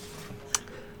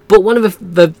one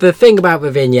of the thing about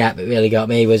the vignette that really got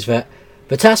me was that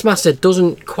the Taskmaster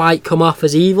doesn't quite come off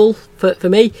as evil for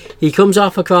me. He comes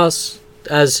off across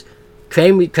as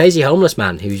crazy homeless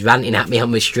man who's ranting at me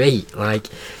on the street. Like,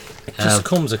 it just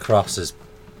comes across as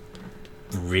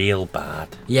real bad.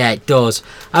 Yeah, it does.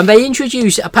 And they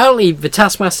introduce apparently the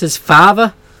Taskmaster's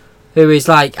father, who is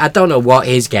like, I don't know what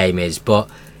his game is, but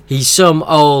he's some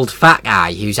old fat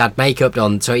guy who's had makeup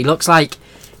done, so he looks like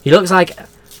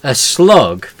a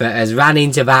slug that has ran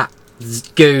into that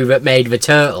goo that made the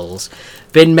turtles,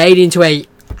 been made into a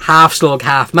half slug,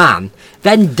 half man,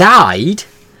 then died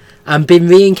and been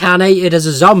reincarnated as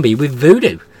a zombie with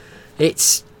voodoo.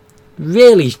 It's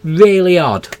really, really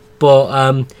odd.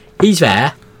 But he's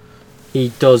there. He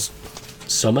does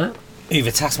summer. Who,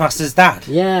 the Taskmaster's dad?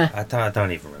 Yeah. I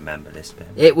don't even remember this bit.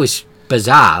 It was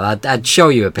bizarre. I'd show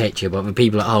you a picture, but the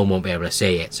people at home won't be able to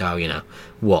see it, so, you know,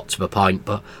 what's the point?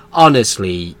 But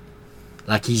honestly,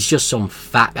 like, he's just some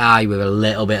fat guy with a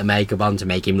little bit of makeup on to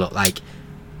make him look like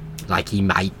he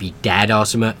might be dead or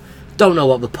something. Don't know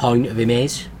what the point of him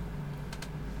is.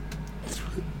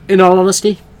 In all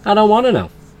honesty, I don't want to know.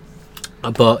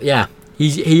 But yeah,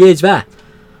 he is there.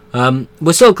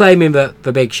 We're still claiming that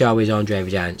the Big Show is Andre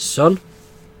the Giant's son.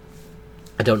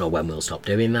 I don't know when we'll stop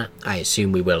doing that. I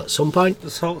assume we will at some point.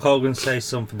 Does Hulk Hogan say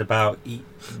something about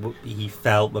he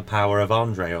felt the power of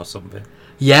Andre or something?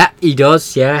 Yeah, he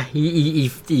does. Yeah, he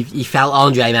felt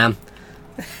Andre, man.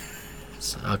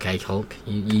 Okay, Hulk,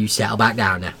 you settle back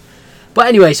down now. But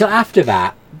anyway, so after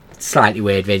that slightly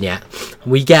weird vignette,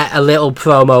 we get a little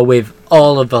promo with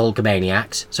all of the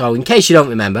Hulkamaniacs. So in case you don't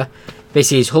remember,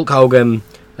 this is Hulk Hogan,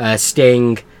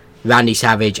 Sting, Randy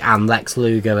Savage, and Lex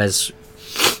Luger as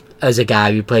a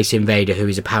guy replacing Vader, who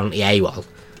is apparently AWOL.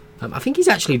 I think he's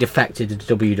actually defected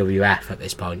to WWF at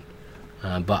this point,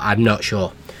 but I'm not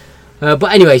sure.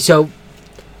 But anyway, so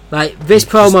like this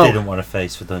promo, just didn't want to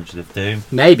face the Dungeon of Doom.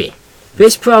 Maybe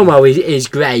this promo is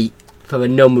great for a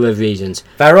number of reasons.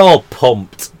 They're all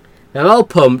pumped. They're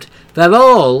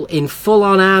all in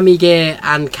full-on army gear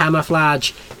and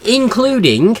camouflage,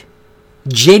 including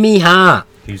Jimmy Hart,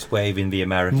 who's waving the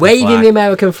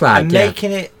American flag, and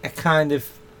making it a kind of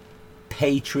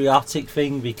patriotic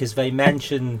thing, because they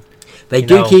mention they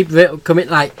do keep coming,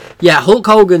 like, yeah, Hulk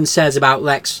Hogan says about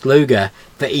Lex Luger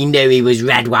that he knew he was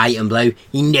red, white and blue.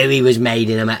 He knew he was made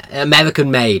in American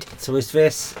made. So is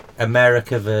this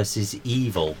America versus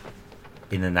evil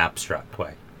in an abstract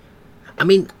way? I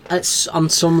mean, on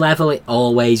some level it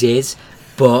always is,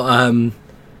 but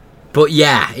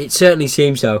yeah, it certainly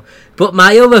seems so. But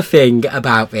my other thing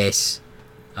about this,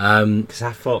 because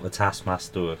I thought the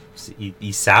Taskmaster,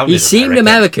 he seemed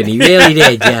American. He really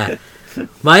did, yeah.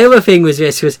 My other thing was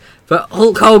that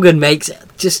Hulk Hogan makes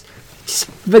just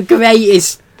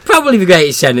probably the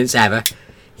greatest sentence ever.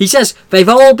 He says they've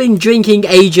all been drinking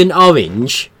Agent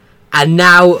Orange, and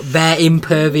now they're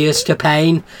impervious to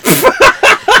pain.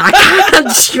 I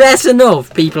can't stress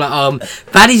enough, people at home,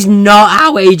 that is not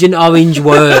how Agent Orange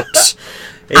works.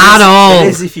 At all. It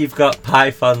is if you've got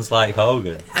pythons like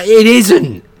Hogan. It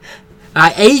isn't.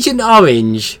 Agent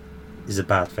Orange is a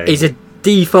bad thing. Is a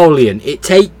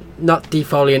defoliant. Not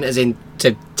defoliant as in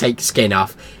to take skin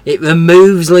off. It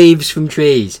removes leaves from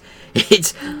trees.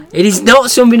 It is not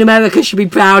something America should be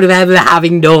proud of ever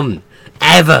having done.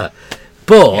 Ever.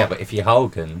 But if you're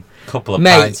Hogan, a couple of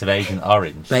pints of Agent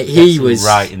Orange, mate, he was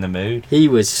right in the mood. He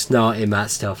was snorting that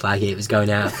stuff like it was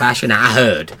going out of fashion. I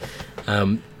heard.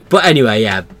 But anyway,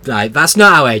 yeah, like, that's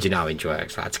not how Agent Orange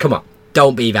works, lads. Come on,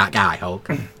 don't be that guy, Hulk.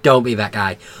 Don't be that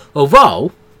guy.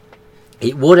 Although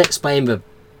it would explain the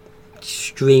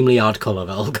extremely odd colour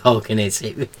that Hulk Hogan is.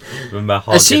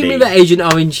 Assuming that Agent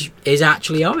Orange is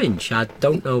actually orange, I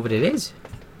don't know what it is.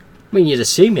 I mean, you'd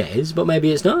assume it is, but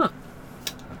maybe it's not.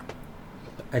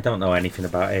 I don't know anything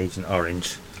about Agent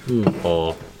Orange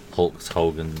or Hulk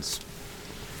Hogan's.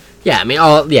 Yeah, I mean,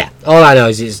 all I know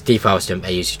is it's deforestant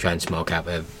they used to try and smoke out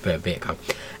the Vietcong.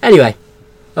 Anyway,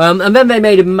 and then they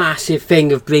made a massive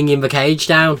thing of bringing the cage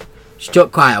down. Which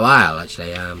took quite a while,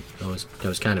 actually. I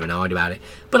was kind of annoyed about it.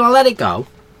 But I'll let it go,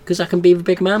 because I can be the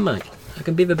big man, Mike. I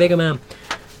can be the bigger man.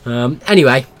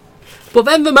 Anyway, but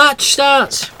then the match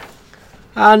starts.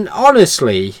 And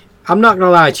honestly, I'm not going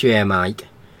to lie to you here, Mike.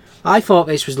 I thought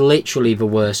this was literally the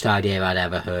worst idea I'd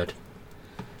ever heard.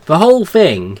 The whole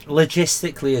thing,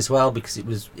 logistically as well, because it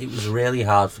was really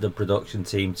hard for the production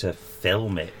team to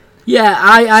film it. Yeah,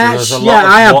 I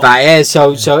have that here.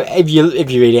 So if you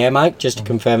read here, Mike, just to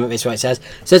confirm that this is what it says.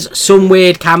 It says some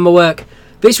weird camera work.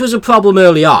 this was a problem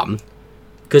early on,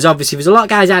 because obviously there's a lot of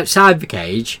guys outside the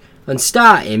cage, and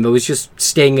starting there was just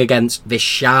Sting against this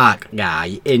Shark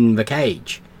guy in the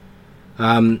cage.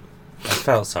 I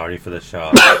felt sorry for the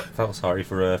Shark. I felt sorry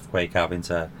for Earthquake having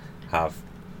to have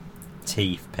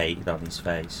teeth painted on his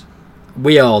face.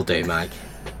 We all do, Mike.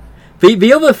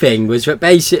 The other thing was that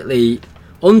basically,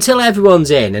 until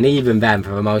everyone's in, and even then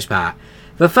for the most part,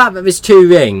 the fact that there's 2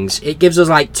 rings, it gives us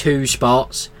like 2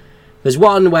 spots. There's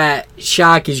one where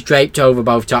Shark is draped over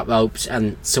both top ropes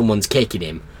and someone's kicking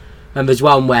him. And there's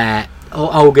one where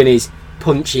Hogan is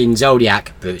punching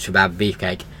Zodiac, Bruce for Bad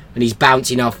Beefcake, and he's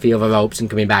bouncing off the other ropes and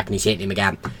coming back and he's hitting him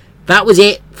again. That was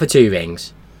it for 2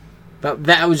 rings.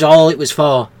 That was all it was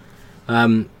for.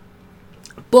 But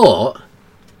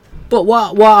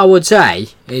what I would say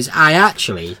is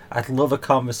I'd love a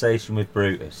conversation with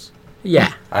Brutus.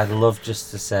 Yeah. I'd love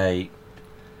just to say,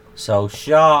 so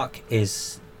Shark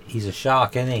he's a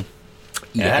shark, isn't he?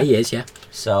 Yeah, he is, yeah.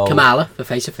 So Kamala, the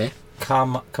face of fear.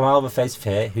 Kamala, the face of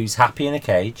fear, who's happy in a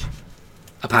cage.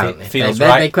 Apparently. Feels they,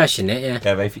 right. They question it, yeah.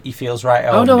 Yeah, he feels right.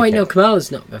 Oh, no, wait, no,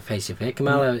 Kamala's not the face of fear.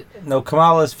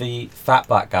 Kamala's the fat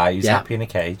black guy who's happy in a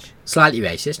cage. Slightly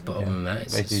racist, but other than that,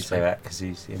 they do say that because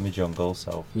he's in the jungle,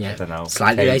 so I don't know.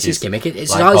 Slightly racist gimmick.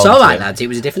 It's all right, lads. It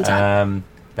was a different time.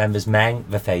 Then there's Meng,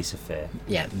 the face of fear.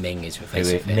 Yeah, Ming is the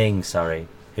face of fear. Ming,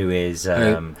 who is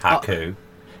Haku.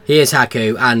 He is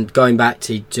Haku, and going back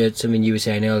to something you were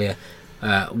saying earlier,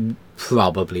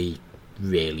 probably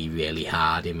really, really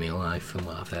hard in real life from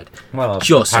what I've heard. Well,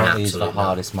 just apparently he's the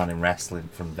hardest man in wrestling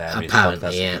from various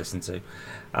podcasts yeah. I've listened to.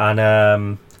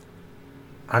 And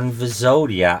the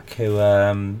Zodiac, who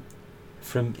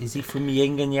is he from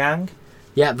Yin and Yang?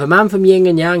 Yeah, the man from Yin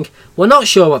and Yang. We're not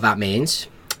sure what that means.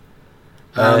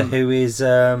 Who is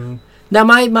now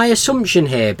my assumption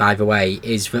here, by the way,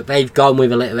 is that they've gone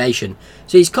with alliteration.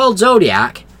 So he's called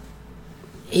Zodiac.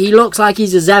 He looks like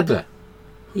he's a zebra.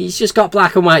 He's just got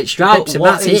black and white stripes, and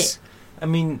that's it. I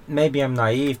mean, maybe I'm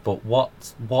naive, but what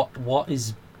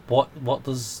does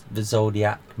the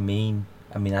Zodiac mean?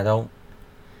 I mean, I don't.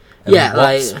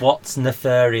 What's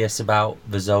nefarious about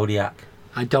the Zodiac?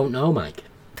 I don't know, Mike.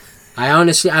 I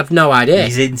honestly have no idea.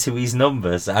 He's into his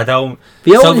numbers. I don't.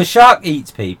 So the shark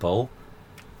eats people,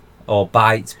 or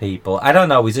bites people. I don't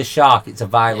know. He's a shark. It's a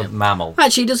violent mammal.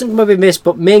 Actually, he doesn't come up in this,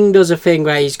 but Ming does a thing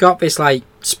where he's got this like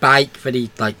spike that he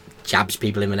like jabs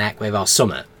people in the neck with or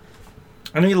something.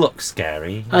 And he looks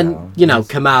scary. You know,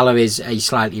 Kamala is a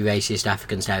slightly racist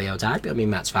African stereotype. I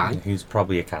mean, that's fine. Who's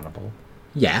probably a cannibal.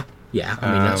 Yeah.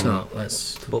 I mean,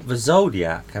 that's. But the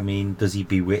Zodiac, I mean, does he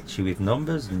bewitch you with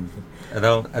numbers? And I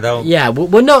don't. Yeah,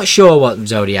 we're not sure what the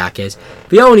Zodiac is.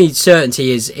 The only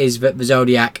certainty is that the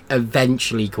Zodiac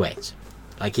eventually quits.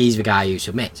 Like, he's the guy who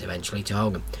submits eventually to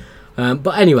Hogan.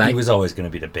 But anyway, he was always going to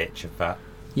be the bitch of that.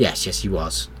 Yes, he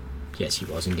was. Yes, he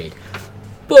was indeed.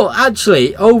 But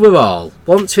actually, overall,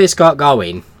 once this got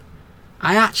going,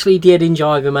 I actually did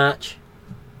enjoy the match.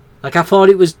 Like, I thought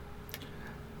it was.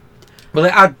 Well,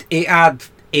 it had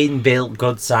inbuilt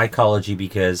good psychology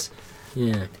because.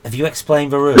 Yeah. Have you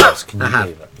explained the rules? Can you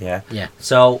do that? Yeah. Yeah.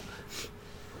 So,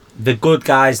 the good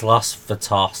guys lost the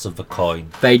toss of the coin.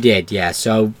 They did, yeah.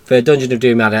 So the Dungeon of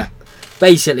Doom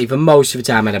basically for most of the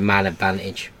time had a man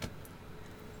advantage.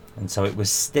 And so it was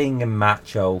Sting and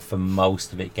Macho for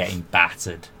most of it getting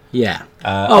battered. Yeah.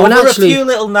 And actually, a few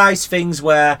little nice things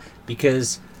where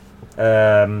because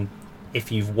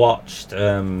if you've watched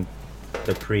the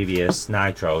previous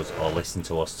Nitros or listened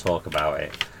to us talk about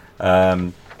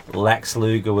it. Lex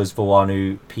Luger was the one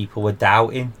who people were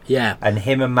doubting. Yeah. And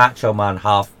him and Macho Man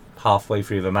halfway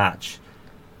through the match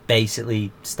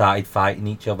basically started fighting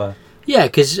each other. Yeah,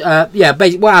 because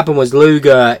what happened was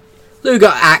Luger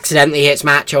accidentally hits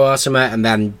Macho or something, and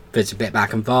then there's a bit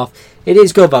back and forth. It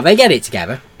is good, but they get it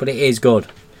together, but it is good.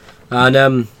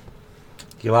 And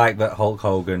you like that Hulk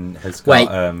Hogan has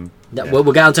got...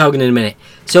 We'll get on to Hogan in a minute.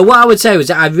 So what I would say was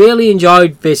that I really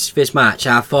enjoyed this match.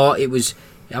 I thought it was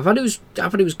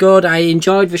good. I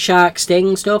enjoyed the Shark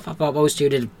Sting stuff. I thought those two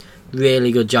did a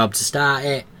really good job to start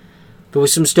it. There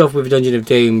was some stuff with Dungeon of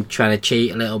Doom trying to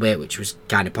cheat a little bit, which was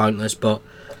kind of pointless. But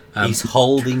he's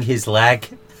holding his leg.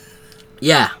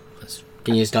 Yeah.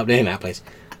 Can you stop doing that, please?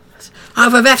 Oh,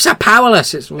 the refs are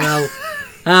powerless. It's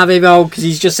because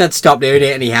he's just said stop doing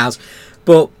it, and he has.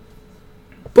 But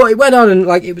it went on, and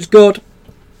like it was good.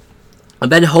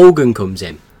 And then Hogan comes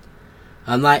in,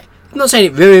 and like. I'm not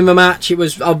saying it ruined the match. It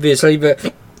was obviously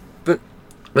but the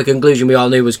conclusion we all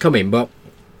knew was coming. But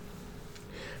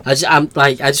I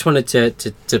just wanted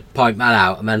to point that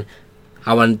out, and then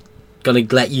I'm gonna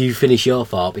let you finish your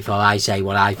thought before I say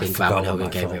what I think about when Hogan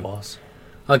came in.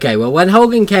 Okay, well when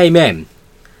Hogan came in,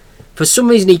 for some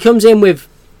reason he comes in with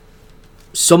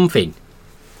something.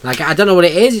 Like, I don't know what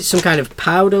it is. It's some kind of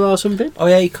powder or something. Oh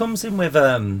yeah, he comes in with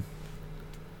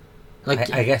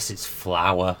Like, I guess it's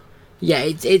flour. yeah,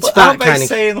 it's But that aren't they kind of.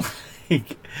 saying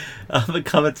like, are the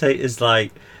commentators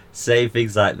like say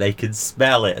things like they can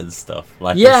smell it and stuff,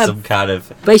 like Yeah. it's some kind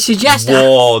of They suggest.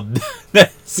 war,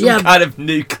 some Yeah. kind of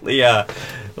nuclear,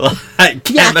 like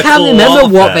Yeah, I chemical can't remember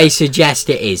what warfare. they suggest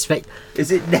it is. But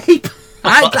Is it napalm?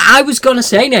 I was gonna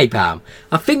say napalm.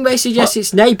 I think they suggest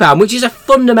it's napalm, which is a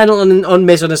fundamental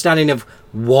misunderstanding of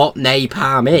what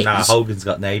napalm is. Nah, Hogan's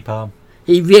got napalm.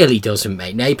 He really doesn't,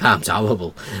 mate. Napalm's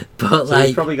horrible. But So he's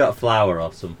like, probably got flour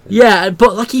or something. yeah,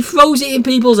 but like he throws it in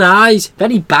people's eyes.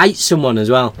 Then he bites someone as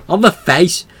well on the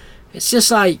face. It's just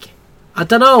like, I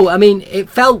don't know. I mean, it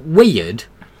felt weird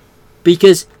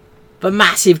because the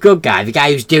massive good guy, the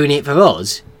guy who's doing it for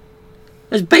us,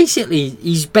 he's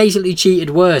basically cheated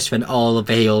worse than all of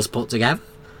the heels put together.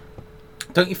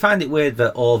 Don't you find it weird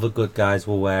that all the good guys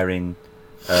were wearing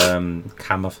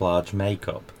camouflage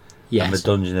makeup? And the Yes,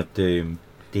 Dungeon of Doom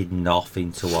did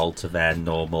nothing to alter their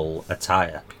normal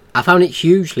attire. I found it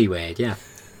hugely weird. Yeah,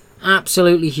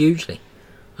 absolutely hugely.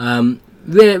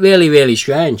 Really, really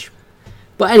strange.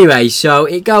 But anyway, so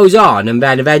it goes on, and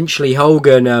then eventually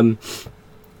Hogan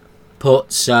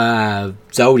puts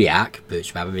Zodiac,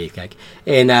 Boots Rabbit Beefcake,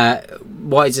 in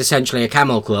what is essentially a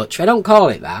camel clutch. They don't call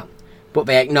it that, but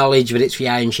they acknowledge that it's the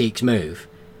Iron Sheik's move.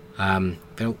 I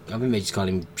think they just call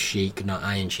him Sheik, not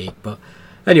Iron Sheik. But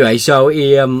anyway, so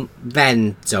he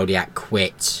then Zodiac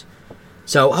quits.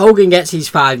 So Hogan gets his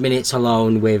 5 minutes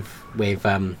alone with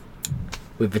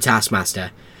the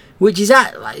Taskmaster, which is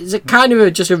it's a kind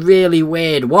of just a really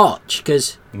weird watch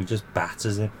because. He just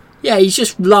batters him. Yeah, he's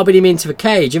just lobbing him into the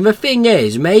cage. And the thing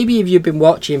is, maybe if you've been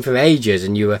watching for ages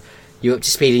and you were up to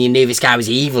speed and you knew this guy was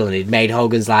evil and he'd made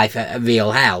Hogan's life a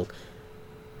real hell,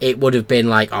 it would have been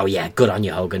like, oh yeah, good on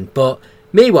you, Hogan. But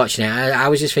me watching it, I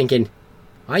was just thinking,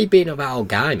 why are you beating up that old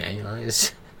guy, mate? Like,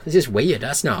 it's just weird.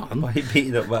 That's not on. Why are you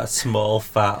beating up that small,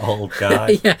 fat old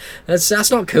guy Yeah, that's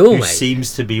not cool, who mate.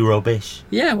 seems to be rubbish?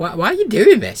 Yeah, why are you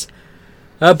doing this?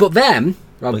 But then,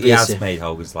 But he has obviously, made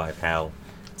Hogan's life hell.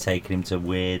 Taking him to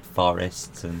weird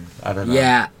forests and, I don't know,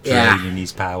 Yeah. draining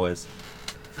his powers.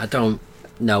 I don't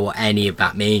know what any of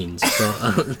that means.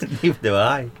 But Neither do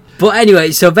I. But anyway,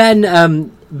 so then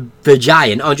the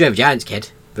Giant, Andre the Giant's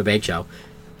kid, the Big Show,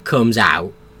 comes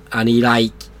out and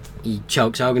he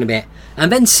chokes Hogan a bit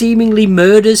and then seemingly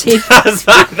murders him.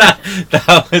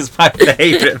 that was my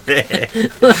favourite bit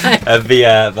of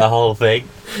the whole thing.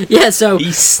 Yeah, so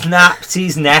He snapped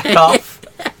his neck off.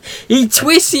 he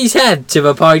twists his head to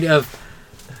the point of,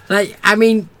 like, I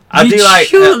mean, I you'd do like.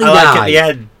 surely I like die. at the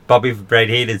end. Bobby from Brain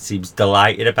Heenan seems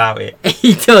delighted about it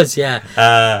He does, yeah.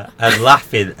 and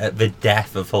laughing at the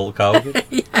death of Hulk Hogan.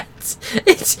 Yeah,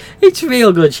 it's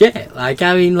real good shit. Like,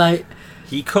 I mean, like,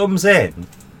 He comes in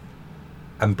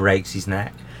and breaks his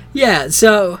neck. yeah.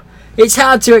 So it's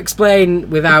hard to explain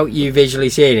without you visually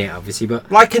seeing it, obviously, but.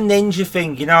 Like a ninja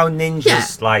thing, you know, ninjas Yeah,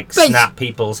 like but- snap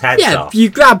people's heads Yeah, off. you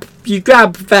grab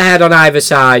the head on either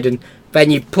side, and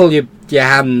then you pull your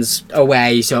hands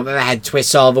away so that the head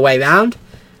twists all the way round.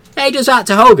 Yeah, he does that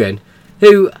to Hogan,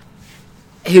 who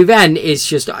then is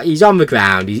just, he's on the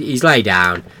ground, he's laid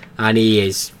down, and he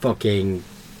is fucking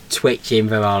twitching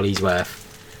for all he's worth.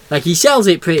 Like, he sells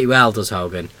it pretty well, does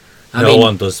Hogan. I No mean,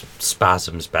 one does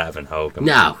spasms better than Hogan.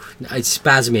 no, it's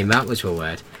spasming, that was the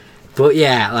word. But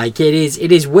yeah, like, it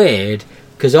is weird,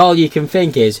 because all you can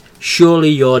think is, surely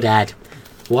you're dead.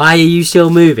 Why are you still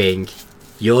moving?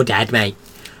 You're dead, mate.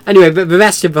 Anyway, but the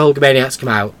rest of the Hulkamaniacs come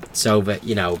out, so that,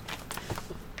 you know,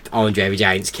 Andre the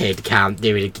Giant's kid can't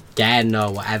do it again,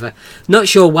 or whatever. Not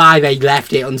sure why they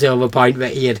left it until the point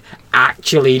that he had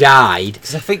actually died.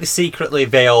 Because I think secretly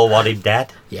they all want him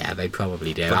dead, Yeah, they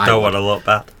probably do. but I don't would. want to look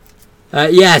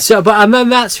bad. Yeah, so, but and then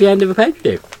that's the end of the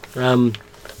pay-per-view.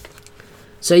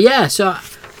 So yeah, so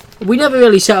we never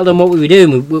really settled on what we were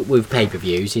doing with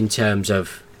pay-per-views in terms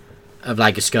of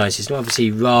like a scoring system.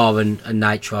 Obviously, Raw and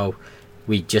Nitro,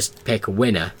 we just pick a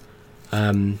winner.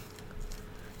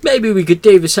 Maybe we could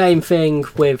do the same thing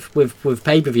with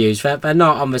pay-per-views. They're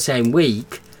not on the same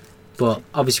week, but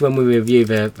obviously when we review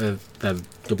the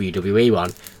WWE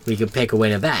one, we could pick a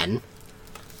winner then.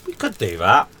 We could do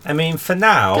that. I mean, for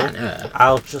now, Can't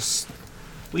hurt.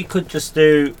 we could just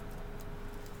do,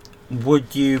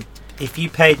 would you, if you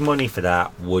paid money for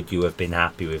that, would you have been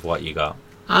happy with what you got?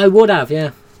 I would have,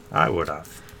 yeah. I would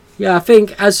have. Yeah, I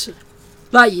think as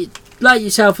like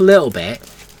yourself a little bit,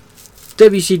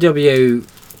 WCW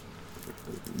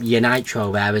your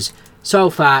Nitro there was so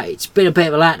far it's been a bit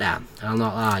of a letdown. I'll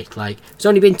not lie. Like it's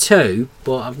only been 2,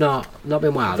 but I've not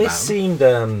been wild This about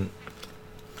them. seemed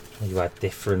you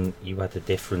had a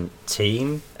different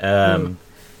team, a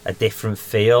different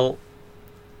feel.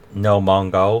 No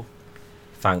Mongo,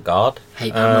 thank God.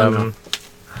 Hate that Mongo.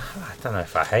 I don't know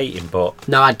if I hate him, but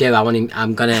No, I do. I want him.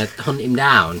 I'm gonna hunt him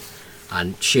down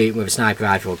and shoot him with a sniper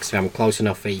rifle because if I'm close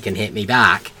enough that he can hit me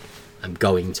back, I'm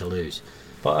going to lose.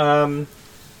 But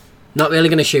Not really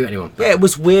gonna shoot anyone. yeah, it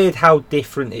was weird how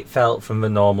different it felt from the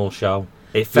normal show.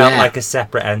 It felt Yeah. like a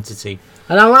separate entity.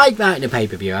 And I like that in a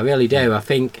pay-per-view. I really do. I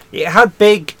think It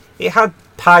had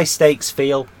pie stakes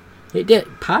feel. it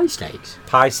did. Pie steaks.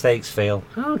 Pie stakes feel.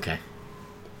 Oh, okay.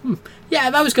 Yeah,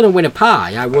 if I was gonna win a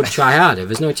pie, I would try harder.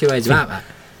 There's no two ways about that.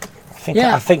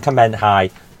 I think I meant high,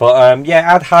 but yeah, it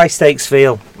had high stakes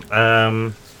feel,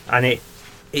 and it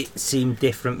seemed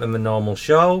different than the normal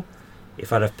show.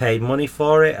 If I'd have paid money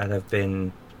for it, I'd have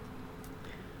been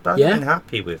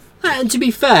happy with. And to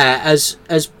be fair, as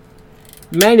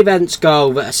main events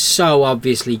go that are so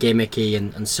obviously gimmicky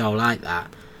and so like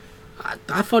that,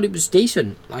 I thought it was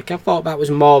decent. Like I thought that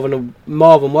was more than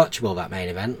watchable, that main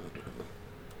event.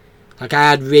 Like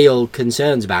I had real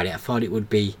concerns about it. I thought it would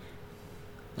be,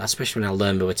 especially when I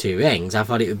learned there were 2 rings, I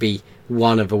thought it would be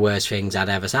one of the worst things I'd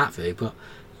ever sat through. But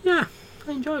yeah,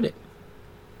 I enjoyed it.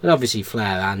 And obviously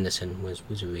Flair Anderson was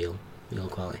a real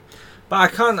quality.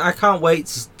 But I can't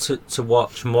wait to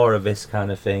watch more of this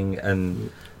kind of thing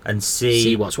and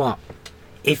see what's what.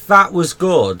 If that was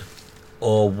good,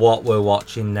 or what we're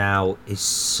watching now is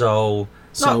so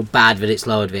bad that it's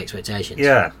lowered the expectations.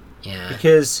 Yeah.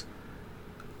 Because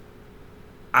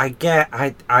I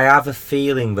have a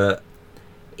feeling that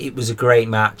it was a great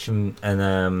match and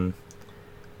you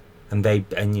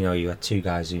know, you had 2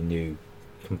 guys who knew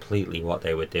completely what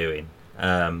they were doing.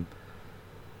 I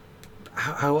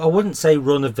wouldn't say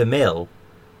run of the mill,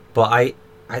 but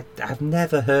I've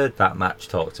never heard that match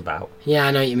talked about. Yeah,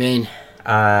 I know what you mean.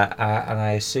 And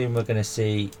I assume we're going to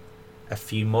see a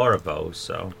few more of those.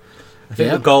 So I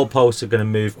think the goalposts are going to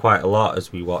move quite a lot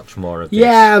as we watch more of this.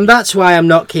 Yeah, and that's why I'm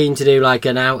not keen to do like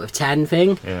an out of 10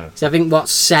 thing. Yeah. Because I think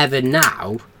what's 7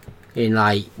 now, in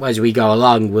like as we go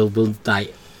along, we'll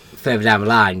like further down the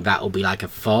line that'll be like a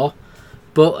 4.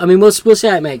 But I mean, we'll see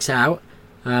how it makes out.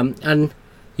 And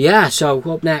yeah, so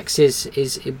up next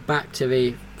is back to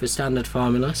the standard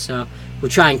formula. So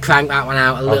we'll try and crank that one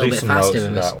out a little bit faster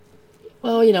than this.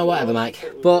 Well, you know, whatever,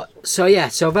 Mike. But so yeah,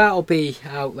 so that'll be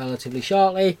out relatively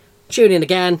shortly. Tune in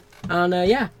again, and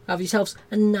yeah, have yourselves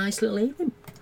a nice little evening.